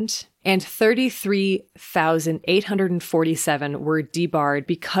examined, and 33,847 were debarred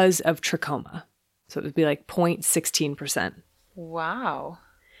because of trachoma. So it would be like 0.16%. Wow.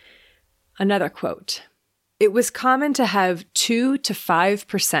 Another quote. It was common to have 2 to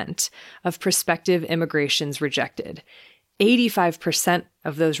 5% of prospective immigrations rejected. 85%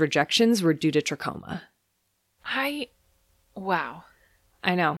 of those rejections were due to trachoma. Wow.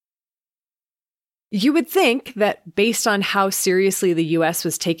 I know. You would think that based on how seriously the U.S.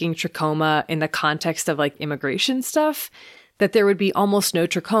 was taking trachoma in the context of like immigration stuff, that there would be almost no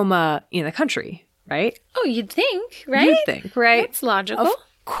trachoma in the country, right? Oh, you'd think, right? You'd think, right? That's logical. Of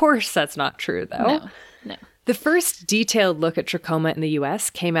course that's not true, though. No. The first detailed look at trachoma in the U.S.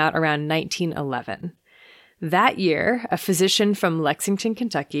 came out around 1911. That year, a physician from Lexington,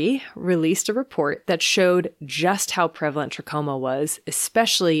 Kentucky, released a report that showed just how prevalent trachoma was,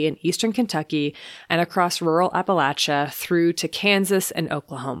 especially in eastern Kentucky and across rural Appalachia through to Kansas and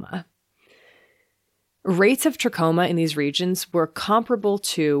Oklahoma. Rates of trachoma in these regions were comparable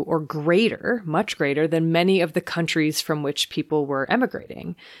to or greater, much greater, than many of the countries from which people were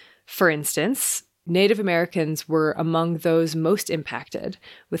emigrating. For instance, Native Americans were among those most impacted,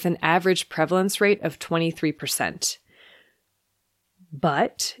 with an average prevalence rate of 23%.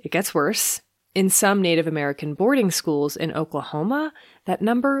 But it gets worse. In some Native American boarding schools in Oklahoma, that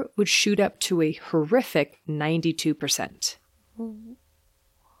number would shoot up to a horrific 92%.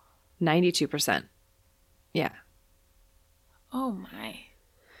 92%. Yeah. Oh my.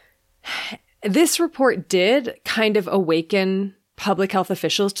 This report did kind of awaken public health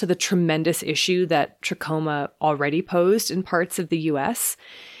officials to the tremendous issue that trachoma already posed in parts of the U.S.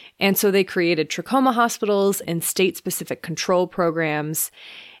 And so they created trachoma hospitals and state-specific control programs.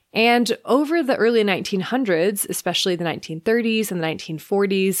 And over the early 1900s, especially the 1930s and the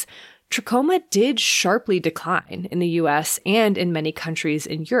 1940s, trachoma did sharply decline in the US and in many countries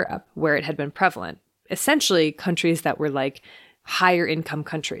in Europe where it had been prevalent, essentially countries that were like higher income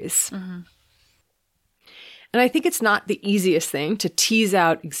countries. Mm-hmm. And I think it's not the easiest thing to tease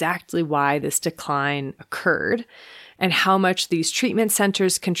out exactly why this decline occurred and how much these treatment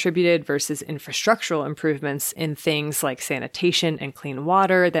centers contributed versus infrastructural improvements in things like sanitation and clean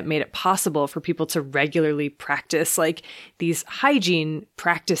water that made it possible for people to regularly practice like these hygiene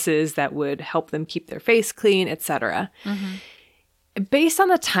practices that would help them keep their face clean, etc. Mm-hmm. Based on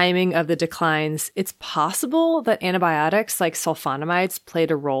the timing of the declines, it's possible that antibiotics like sulfonamides played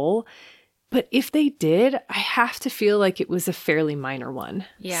a role. But if they did, I have to feel like it was a fairly minor one,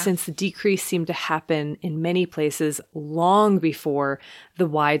 since the decrease seemed to happen in many places long before the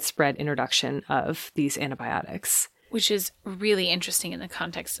widespread introduction of these antibiotics. Which is really interesting in the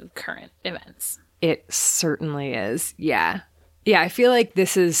context of current events. It certainly is, yeah. Yeah, I feel like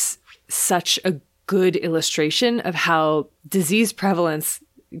this is such a good illustration of how disease prevalence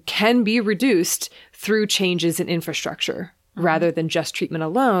can be reduced through changes in infrastructure. Rather than just treatment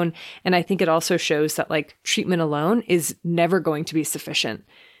alone. And I think it also shows that like treatment alone is never going to be sufficient.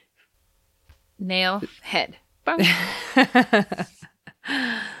 Nail head. But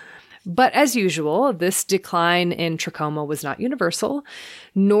as usual, this decline in trachoma was not universal,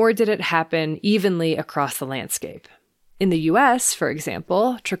 nor did it happen evenly across the landscape. In the US, for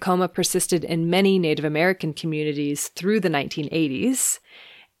example, trachoma persisted in many Native American communities through the 1980s,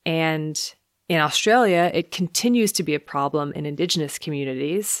 and in Australia, it continues to be a problem in Indigenous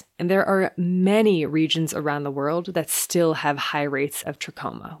communities, and there are many regions around the world that still have high rates of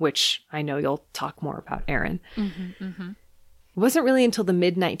trachoma, which I know you'll talk more about, Erin. Mm-hmm, mm-hmm. It wasn't really until the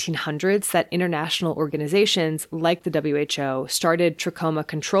mid-1900s that international organizations like the WHO started trachoma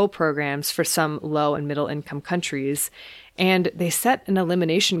control programs for some low and middle-income countries, and they set an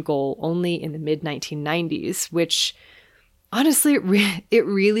elimination goal only in the mid-1990s, which honestly, it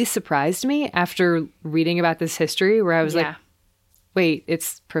really surprised me after reading about this history where I was like, wait,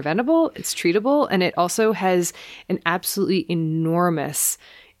 it's preventable, it's treatable, and it also has an absolutely enormous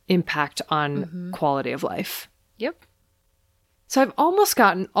impact on quality of life. Yep. So I've almost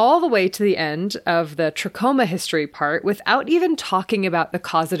gotten all the way to the end of the trachoma history part without even talking about the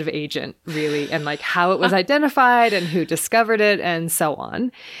causative agent, really, and like how it was identified and who discovered it and so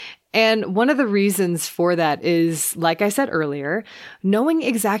on. And one of the reasons for that is, like I said earlier, knowing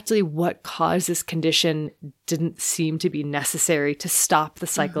exactly what caused this condition didn't seem to be necessary to stop the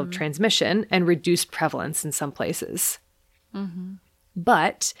cycle of transmission and reduce prevalence in some places.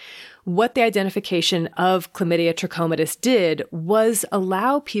 But what the identification of Chlamydia trachomatis did was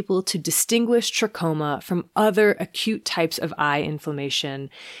allow people to distinguish trachoma from other acute types of eye inflammation,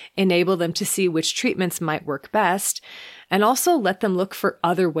 enable them to see which treatments might work best, and also let them look for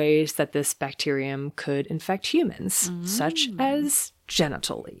other ways that this bacterium could infect humans, such as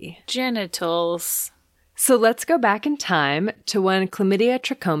genitally. Genitals. So let's go back in time to when Chlamydia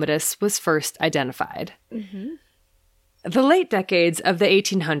trachomatis was first identified. The late decades of the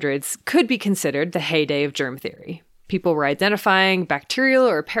 1800s could be considered the heyday of germ theory. People were identifying bacterial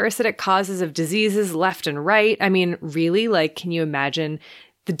or parasitic causes of diseases left and right. I mean, really, like, can you imagine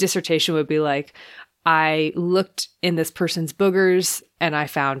the dissertation would be like, I looked in this person's boogers and I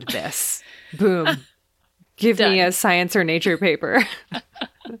found this. Boom. Give me a science or nature paper. I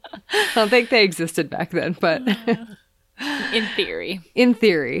don't think they existed back then, but in theory. In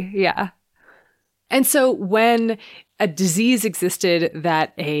theory, yeah. And so when a disease existed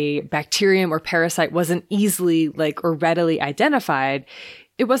that a bacterium or parasite wasn't easily or readily identified,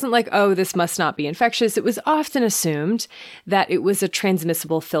 it wasn't like, oh, this must not be infectious. It was often assumed that it was a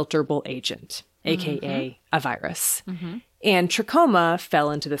transmissible filterable agent, aka a virus. And trachoma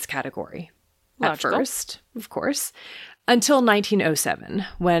fell into this category. Logical. At first, of course, until 1907,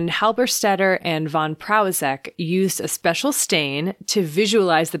 when Halberstaedter and von Prauwezek used a special stain to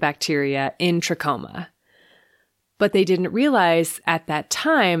visualize the bacteria in trachoma. But they didn't realize at that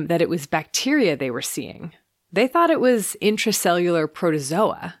time that it was bacteria they were seeing. They thought it was intracellular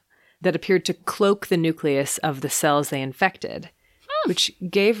protozoa that appeared to cloak the nucleus of the cells they infected. which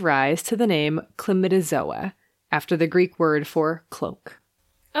gave rise to the name chlamydozoa, after the Greek word for cloak.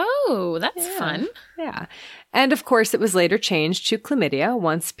 Oh, that's fun. Yeah. And of course, it was later changed to chlamydia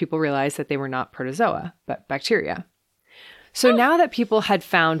once people realized that they were not protozoa, but bacteria. So now that people had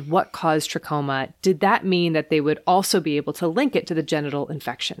found what caused trachoma, did that mean that they would also be able to link it to the genital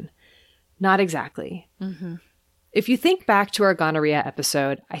infection? Not exactly. Mm-hmm. If you think back to our gonorrhea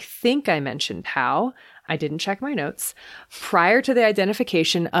episode, I think I mentioned how, I didn't check my notes, prior to the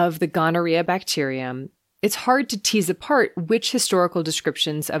identification of the gonorrhea bacterium, it's hard to tease apart which historical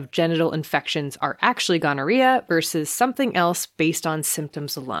descriptions of genital infections are actually gonorrhea versus something else based on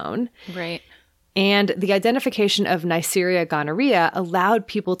symptoms alone. Right. And the identification of Neisseria gonorrhea allowed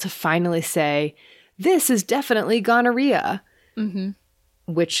people to finally say, this is definitely gonorrhea. Mm-hmm.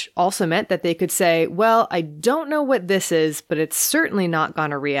 Which also meant that they could say, well, I don't know what this is, but it's certainly not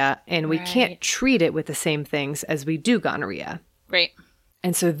gonorrhea, and we can't treat it with the same things as we do gonorrhea. Right.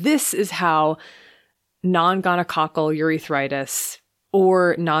 And so this is how non-gonococcal urethritis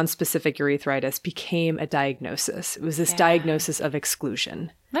or non-specific urethritis became a diagnosis. It was this diagnosis of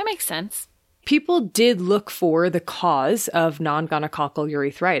exclusion. That makes sense. People did look for the cause of non-gonococcal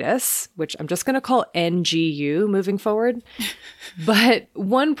urethritis, which I'm just going to call NGU moving forward. But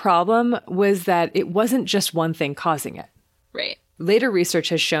one problem was that it wasn't just one thing causing it. Right. Later research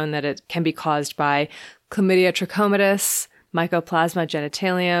has shown that it can be caused by Chlamydia trachomatis, Mycoplasma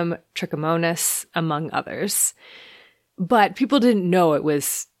genitalium, Trichomonas, among others. But people didn't know it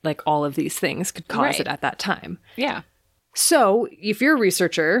was like all of these things could cause it at that time. Yeah. So if you're a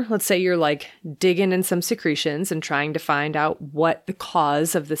researcher, let's say you're like digging in some secretions and trying to find out what the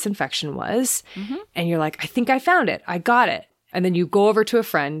cause of this infection was, and you're like, I think I found it. I got it. And then you go over to a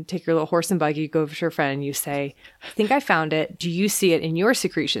friend, take your little horse and buggy, go over to a friend, and you say, I think I found it. Do you see it in your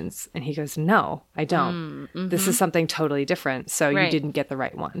secretions? And he goes, no, I don't. This is something totally different. So you didn't get the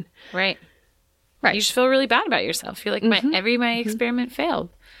right one. Right. Right. You just feel really bad about yourself. You're like, my experiment failed.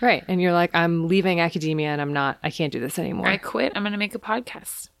 Right. And you're like, I'm leaving academia and I can't do this anymore. I quit. I'm going to make a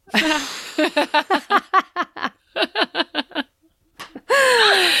podcast.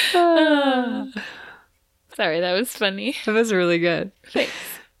 Sorry, that was funny. That was really good. Thanks.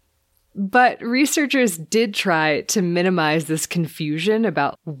 But researchers did try to minimize this confusion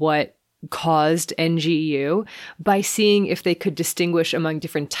about what caused NGU by seeing if they could distinguish among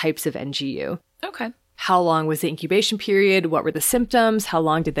different types of NGU. Okay. How long was the incubation period? What were the symptoms? How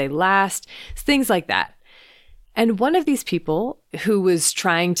long did they last? Things like that. And one of these people who was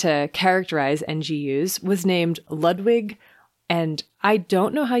trying to characterize NGUs was named Ludwig, and I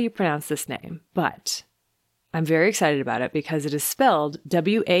don't know how you pronounce this name, but I'm very excited about it because it is spelled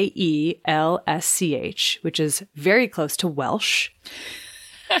Waelsch, which is very close to Welsh.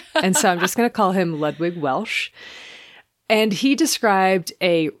 And so I'm just going to call him Ludwig Welsh. And he described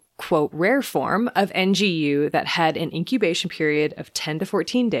a, quote, rare form of NGU that had an incubation period of 10 to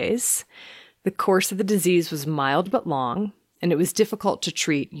 14 days. The course of the disease was mild but long, and it was difficult to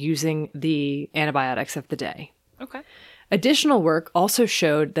treat using the antibiotics of the day. Okay. Additional work also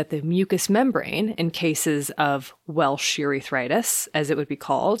showed that the mucous membrane in cases of Welsh urethritis, as it would be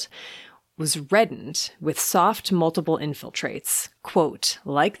called, was reddened with soft multiple infiltrates, quote,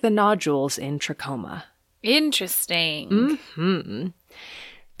 like the nodules in trachoma. Interesting. Mm-hmm.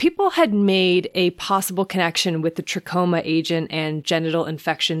 People had made a possible connection with the trachoma agent and genital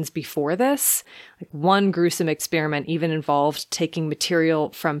infections before this. Like one gruesome experiment even involved taking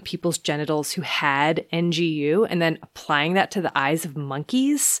material from people's genitals who had NGU and then applying that to the eyes of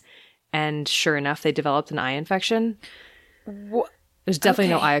monkeys. And sure enough, they developed an eye infection. There's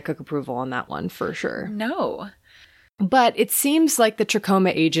definitely no Iacocca approval on that one for sure. No. But it seems like the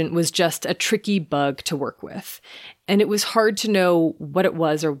trachoma agent was just a tricky bug to work with, and it was hard to know what it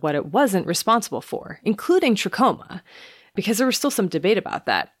was or what it wasn't responsible for, including trachoma, because there was still some debate about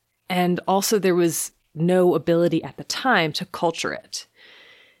that. And also there was no ability at the time to culture it.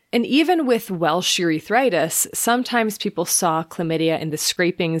 And even with Welsh urethritis, sometimes people saw chlamydia in the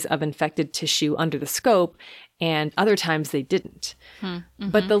scrapings of infected tissue under the scope, and other times they didn't.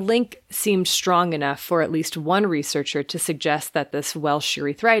 But the link seemed strong enough for at least one researcher to suggest that this Welsh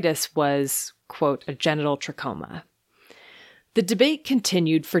urethritis was, quote, a genital trachoma. The debate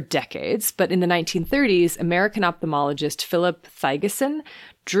continued for decades, but in the 1930s, American ophthalmologist Philip Thygesen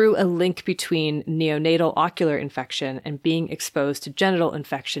drew a link between neonatal ocular infection and being exposed to genital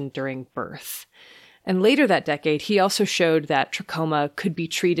infection during birth. And later that decade, he also showed that trachoma could be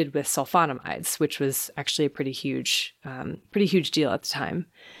treated with sulfonamides, which was actually a pretty huge deal at the time.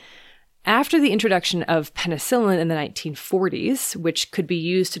 After the introduction of penicillin in the 1940s, which could be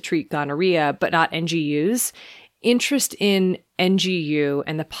used to treat gonorrhea but not NGUs, interest in NGU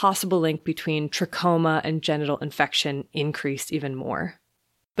and the possible link between trachoma and genital infection increased even more.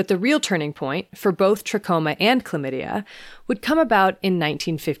 But the real turning point for both trachoma and chlamydia would come about in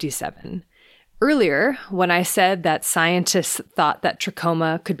 1957. Earlier, when I said that scientists thought that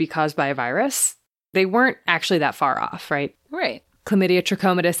trachoma could be caused by a virus, they weren't actually that far off, right? Right. Chlamydia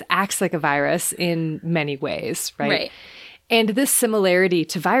trachomatis acts like a virus in many ways, right? Right. And this similarity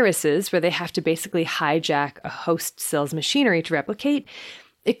to viruses, where they have to basically hijack a host cell's machinery to replicate,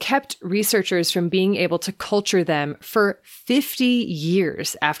 it kept researchers from being able to culture them for 50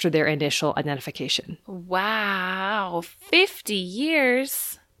 years after their initial identification. Wow, 50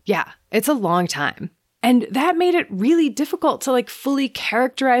 years? Yeah, it's a long time. And that made it really difficult to fully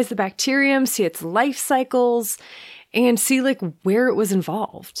characterize the bacterium, see its life cycles, and see where it was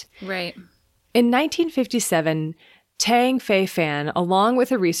involved. Right. In 1957, Tang Fei Fan, along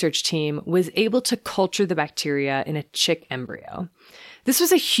with a research team, was able to culture the bacteria in a chick embryo. This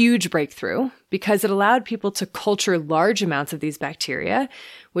was a huge breakthrough because it allowed people to culture large amounts of these bacteria,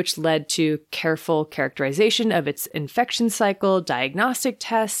 which led to careful characterization of its infection cycle, diagnostic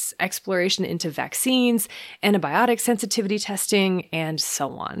tests, exploration into vaccines, antibiotic sensitivity testing, and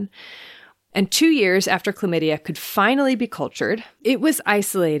so on. And 2 years after chlamydia could finally be cultured, it was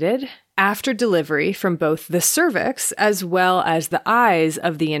isolated after delivery from both the cervix as well as the eyes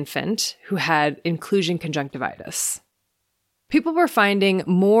of the infant who had inclusion conjunctivitis. People were finding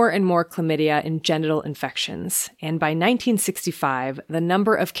more and more chlamydia in genital infections, and by 1965, the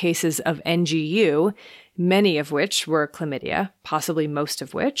number of cases of NGU, many of which were chlamydia, possibly most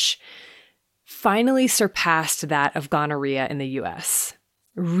of which, finally surpassed that of gonorrhea in the US,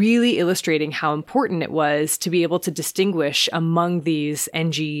 really illustrating how important it was to be able to distinguish among these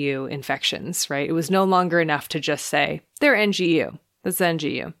NGU infections, right? It was no longer enough to just say, they're NGU. That's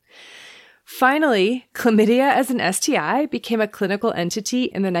NGU. Finally, chlamydia as an STI became a clinical entity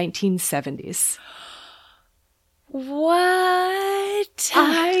in the 1970s. What?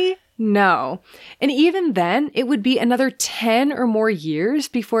 I know. And even then, it would be another 10 or more years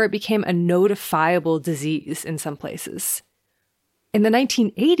before it became a notifiable disease in some places. In the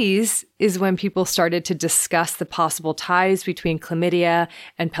 1980s is when people started to discuss the possible ties between chlamydia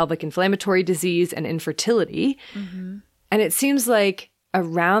and pelvic inflammatory disease and infertility. Mm-hmm. And it seems like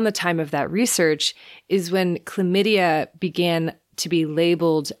around the time of that research is when chlamydia began to be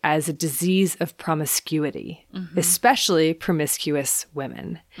labeled as a disease of promiscuity, especially promiscuous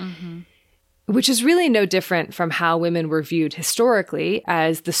women, which is really no different from how women were viewed historically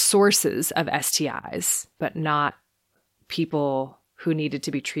as the sources of STIs, but not people who needed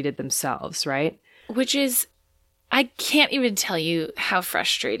to be treated themselves, right? Which is, I can't even tell you how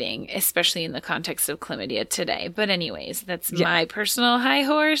frustrating, especially in the context of chlamydia today. But anyways, that's my personal high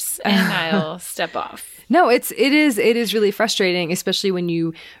horse, and I'll step off. No, it is really frustrating, especially when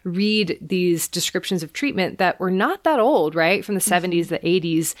you read these descriptions of treatment that were not that old, right? From the 70s, the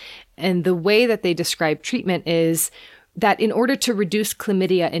 80s. And the way that they describe treatment is that in order to reduce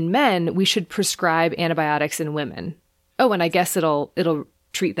chlamydia in men, we should prescribe antibiotics in women. Oh, and I guess it'll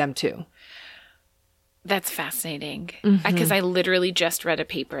treat them too. That's fascinating. Because I literally just read a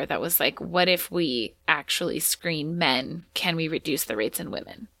paper that was like, what if we actually screen men? Can we reduce the rates in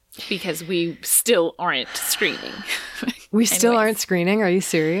women? Because we still aren't screening. We still aren't screening? Are you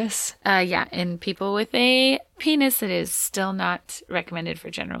serious? Yeah. In people with a penis, it is still not recommended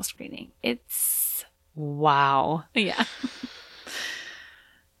for general screening. It's... Wow. Yeah.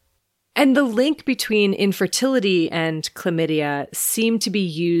 And the link between infertility and chlamydia seemed to be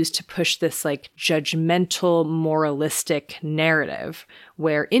used to push this judgmental, moralistic narrative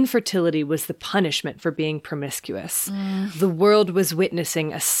where infertility was the punishment for being promiscuous. The world was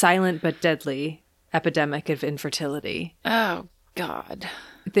witnessing a silent but deadly epidemic of infertility. Oh, God.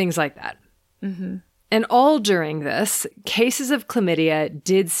 Things like that. And all during this, cases of chlamydia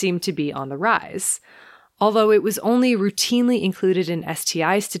did seem to be on the rise, although it was only routinely included in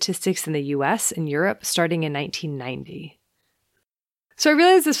STI statistics in the US and Europe starting in 1990. So I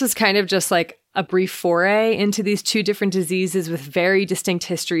realized this was kind of just a brief foray into these two different diseases with very distinct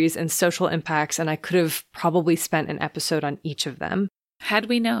histories and social impacts, and I could have probably spent an episode on each of them. Had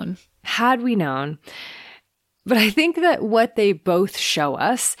we known. Had we known. But I think that what they both show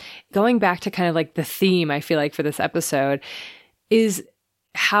us, going back to kind of the theme, I feel like, for this episode, is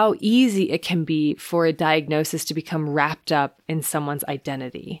how easy it can be for a diagnosis to become wrapped up in someone's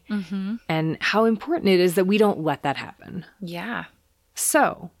identity and how important it is that we don't let that happen. Yeah.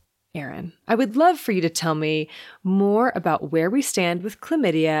 So, Erin, I would love for you to tell me more about where we stand with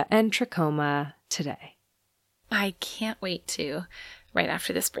chlamydia and trachoma today. I can't wait to, right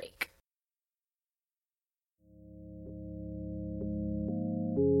after this break.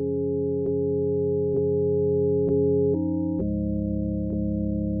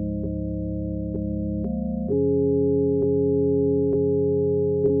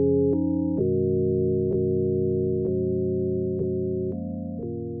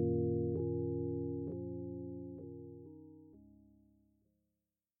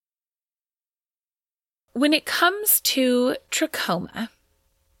 when it comes to trachoma,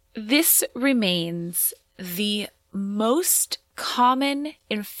 this remains the most common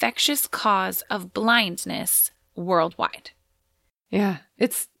infectious cause of blindness worldwide. Yeah,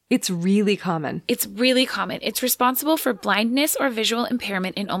 it's really common. It's really common. It's responsible for blindness or visual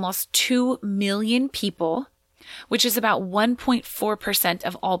impairment in almost 2 million people, which is about 1.4%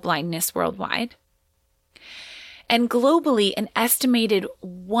 of all blindness worldwide. And globally, an estimated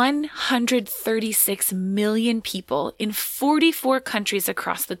 136 million people in 44 countries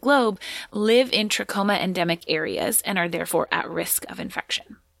across the globe live in trachoma endemic areas and are therefore at risk of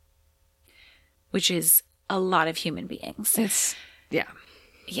infection, which is a lot of human beings. Yeah.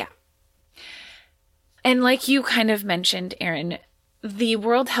 And like you kind of mentioned, Erin, the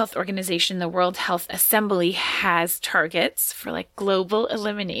World Health Organization, the World Health Assembly has targets for like global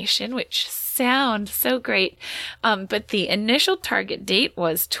elimination, which sound so great. But the initial target date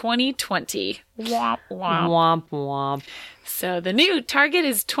was 2020. Womp, womp. Womp, womp. So the new target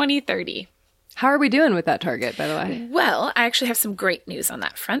is 2030. How are we doing with that target, by the way? Well, I actually have some great news on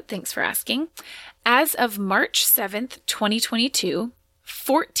that front. Thanks for asking. As of March 7th, 2022,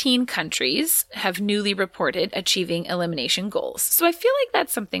 14 countries have newly reported achieving elimination goals. So I feel like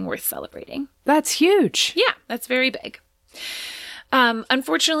that's something worth celebrating. That's huge. Yeah, that's very big.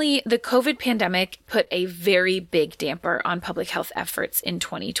 Unfortunately, the COVID pandemic put a very big damper on public health efforts in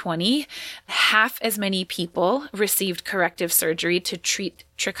 2020. Half as many people received corrective surgery to treat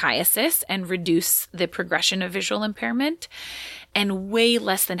trichiasis and reduce the progression of visual impairment. And way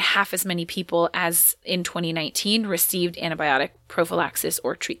less than half as many people as in 2019 received antibiotic prophylaxis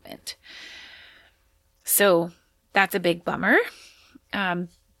or treatment. So that's a big bummer.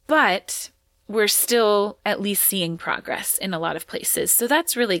 But we're still at least seeing progress in a lot of places. So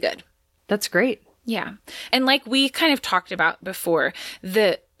that's really good. That's great. Yeah. And like we kind of talked about before,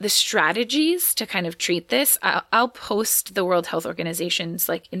 the strategies to kind of treat this, I'll post the World Health Organization's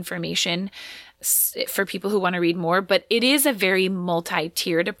like information for people who want to read more, but it is a very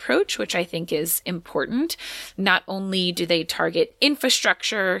multi-tiered approach, which I think is important. Not only do they target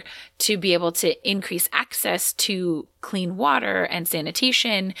infrastructure to be able to increase access to clean water and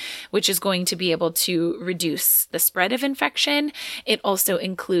sanitation, which is going to be able to reduce the spread of infection. It also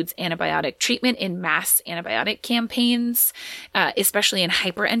includes antibiotic treatment in mass antibiotic campaigns, especially in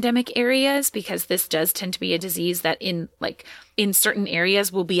hyperendemic areas, because this does tend to be a disease that in certain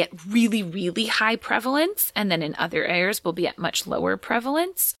areas will be at really, really high prevalence, and then in other areas will be at much lower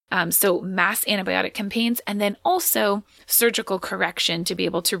prevalence. So mass antibiotic campaigns, and then also surgical correction to be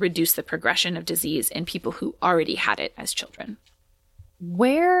able to reduce the progression of disease in people who already had it as children.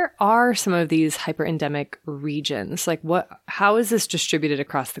 Where are some of these hyperendemic regions? How is this distributed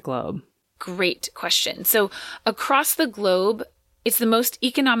across the globe? Great question. So across the globe, it's the most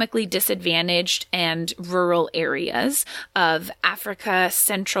economically disadvantaged and rural areas of Africa,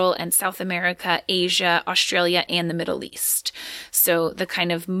 Central and South America, Asia, Australia, and the Middle East. So the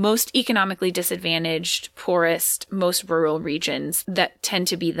kind of most economically disadvantaged, poorest, most rural regions that tend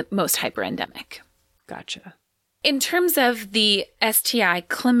to be the most hyperendemic. Gotcha. In terms of the STI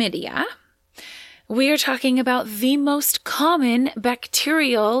chlamydia, we are talking about the most common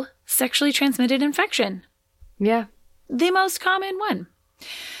bacterial sexually transmitted infection. Yeah. The most common one.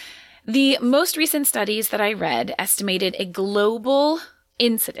 The most recent studies that I read estimated a global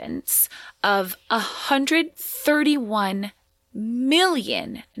incidence of 131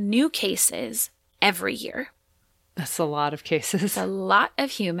 million new cases every year. That's a lot of cases. It's a lot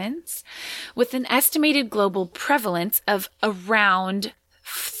of humans, with an estimated global prevalence of around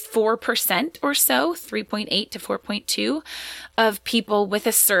 4% or so, 3.8 to 4.2, of people with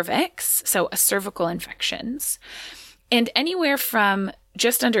a cervix, so a cervical infections, and anywhere from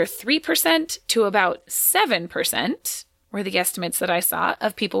just under 3% to about 7% were the estimates that I saw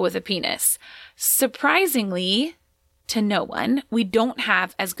of people with a penis. Surprisingly, to no one, we don't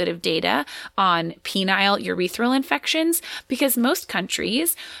have as good of data on penile urethral infections because most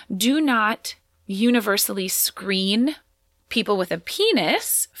countries do not universally screen people with a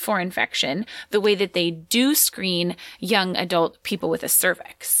penis for infection the way that they do screen young adult people with a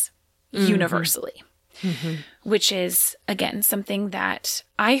cervix universally, which is, again, something that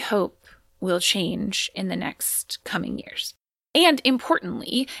I hope will change in the next coming years. And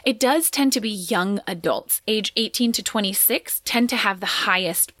importantly, it does tend to be young adults, age 18 to 26, tend to have the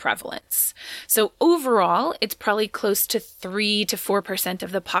highest prevalence. So overall, it's probably close to 3 to 4%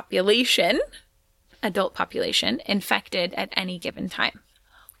 of the population, adult population, infected at any given time.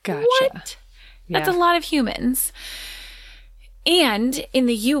 Gotcha. What? That's a lot of humans. And in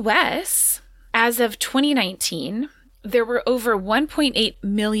the US, as of 2019, there were over 1.8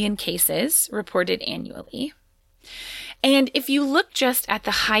 million cases reported annually. And if you look just at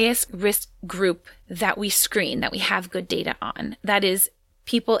the highest risk group that we screen, that we have good data on, that is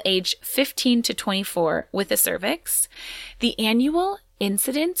people age 15 to 24 with a cervix, the annual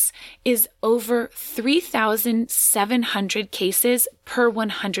incidence is over 3,700 cases per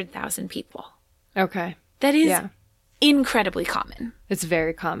 100,000 people. Okay. That is incredibly common. It's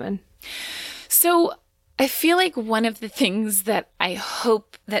very common. So I feel like one of the things that I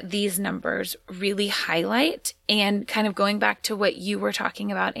hope that these numbers really highlight, and kind of going back to what you were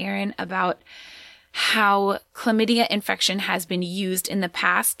talking about, Erin, about how chlamydia infection has been used in the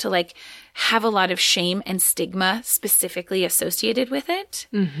past to like have a lot of shame and stigma specifically associated with it.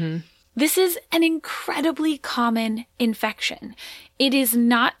 Mm-hmm. This is an incredibly common infection. It is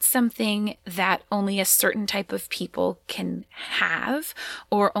not something that only a certain type of people can have,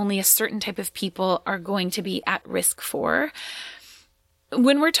 or only a certain type of people are going to be at risk for.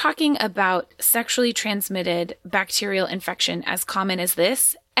 When we're talking about sexually transmitted bacterial infection as common as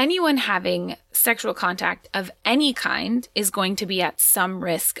this, anyone having sexual contact of any kind is going to be at some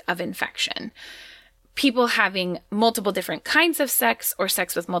risk of infection. People having multiple different kinds of sex or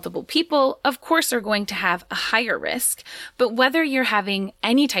sex with multiple people, of course, are going to have a higher risk. But whether you're having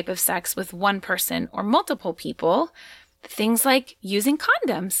any type of sex with one person or multiple people, things like using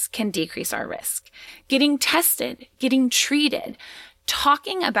condoms can decrease our risk. Getting tested, getting treated,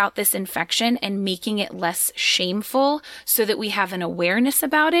 talking about this infection and making it less shameful so that we have an awareness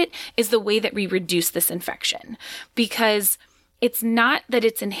about it is the way that we reduce this infection. Because it's not that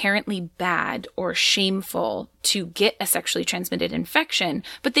it's inherently bad or shameful to get a sexually transmitted infection,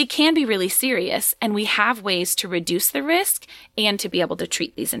 but they can be really serious, and we have ways to reduce the risk and to be able to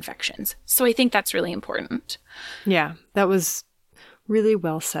treat these infections. So I think that's really important. Yeah, that was really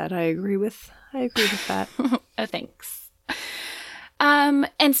well said. I agree with that. Thanks.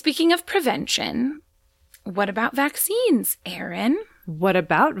 And speaking of prevention, what about vaccines, Erin? What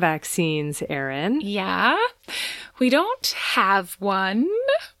about vaccines, Erin? Yeah, we don't have one.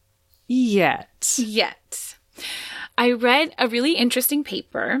 Yet. I read a really interesting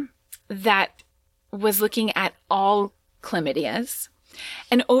paper that was looking at all chlamydias.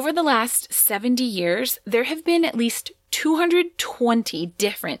 And over the last 70 years, there have been at least 220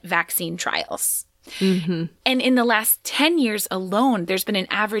 different vaccine trials. Mm-hmm. And in the last 10 years alone, there's been an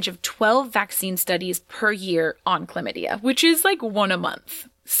average of 12 vaccine studies per year on chlamydia, which is like one a month.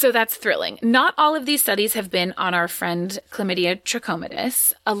 So that's thrilling. Not all of these studies have been on our friend Chlamydia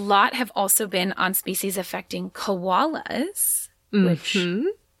trachomatis. A lot have also been on species affecting koalas, which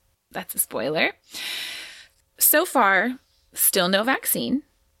that's a spoiler. So far, still no vaccine.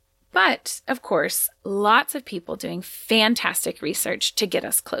 But, of course, lots of people doing fantastic research to get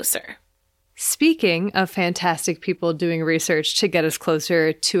us closer. Speaking of fantastic people doing research to get us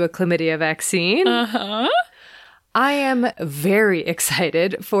closer to a chlamydia vaccine, I am very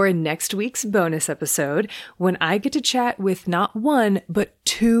excited for next week's bonus episode when I get to chat with not one, but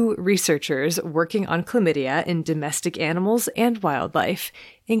two researchers working on chlamydia in domestic animals and wildlife,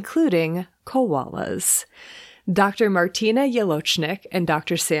 including koalas. Dr. Martina Jelochnik and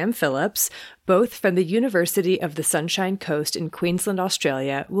Dr. Sam Phillips, both from the University of the Sunshine Coast in Queensland,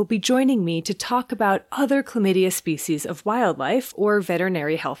 Australia, will be joining me to talk about other chlamydia species of wildlife or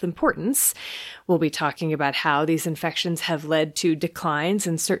veterinary health importance. We'll be talking about how these infections have led to declines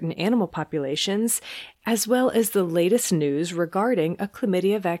in certain animal populations, as well as the latest news regarding a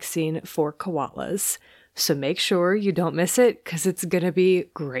chlamydia vaccine for koalas. So make sure you don't miss it, because it's going to be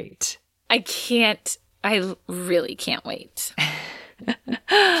great. I really can't wait.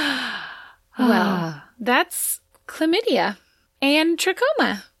 Well, that's chlamydia and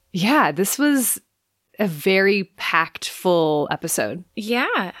trachoma. Yeah, this was a very packed full episode.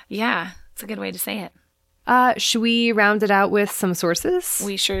 Yeah. It's a good way to say it. Should we round it out with some sources?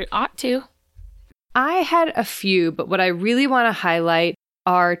 We sure ought to. I had a few, but what I really want to highlight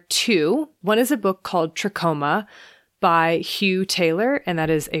are two. One is a book called Trachoma by Hugh Taylor, and that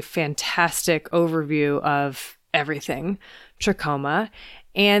is a fantastic overview of everything trachoma.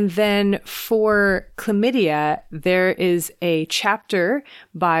 And then for chlamydia, there is a chapter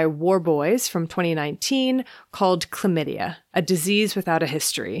by Warboys from 2019 called Chlamydia, a Disease Without a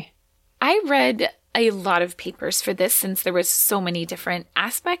History. I read a lot of papers for this since there was so many different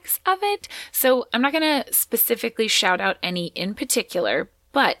aspects of it. So I'm not going to specifically shout out any in particular,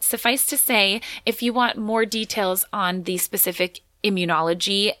 but suffice to say, if you want more details on the specific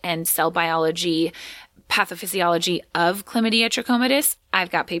immunology and cell biology pathophysiology of Chlamydia trachomatis,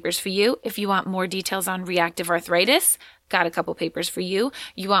 I've got papers for you. If you want more details on reactive arthritis, got a couple papers for you.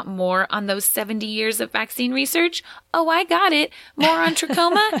 You want more on those 70 years of vaccine research? Oh, I got it. More on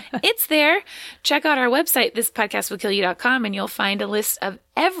trachoma? It's there. Check out our website, thispodcastwillkillyou.com, and you'll find a list of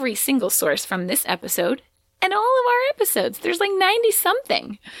every single source from this episode and all of our episodes. There's like 90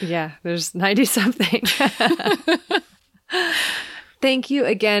 something. Yeah, there's 90 something. Thank you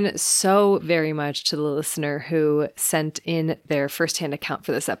again so very much to the listener who sent in their firsthand account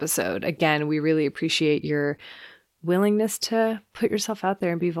for this episode. Again, we really appreciate your willingness to put yourself out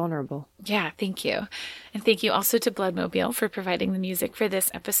there and be vulnerable. Yeah, thank you. And thank you also to Bloodmobile for providing the music for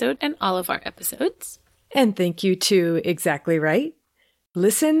this episode and all of our episodes. And thank you to Exactly Right.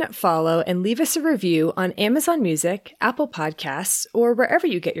 Listen, follow, and leave us a review on Amazon Music, Apple Podcasts, or wherever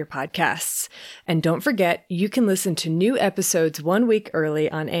you get your podcasts. And don't forget, you can listen to new episodes 1 week early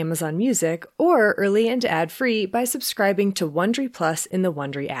on Amazon Music or early and ad-free by subscribing to Wondery Plus in the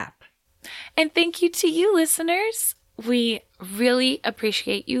Wondery app. And thank you to you, listeners. We really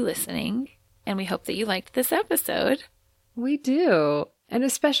appreciate you listening, and we hope that you liked this episode. We do. And a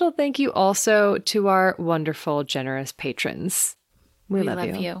special thank you also to our wonderful, generous patrons. We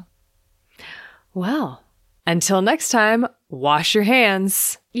love you. Well, until next time, wash your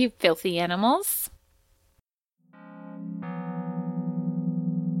hands. You filthy animals.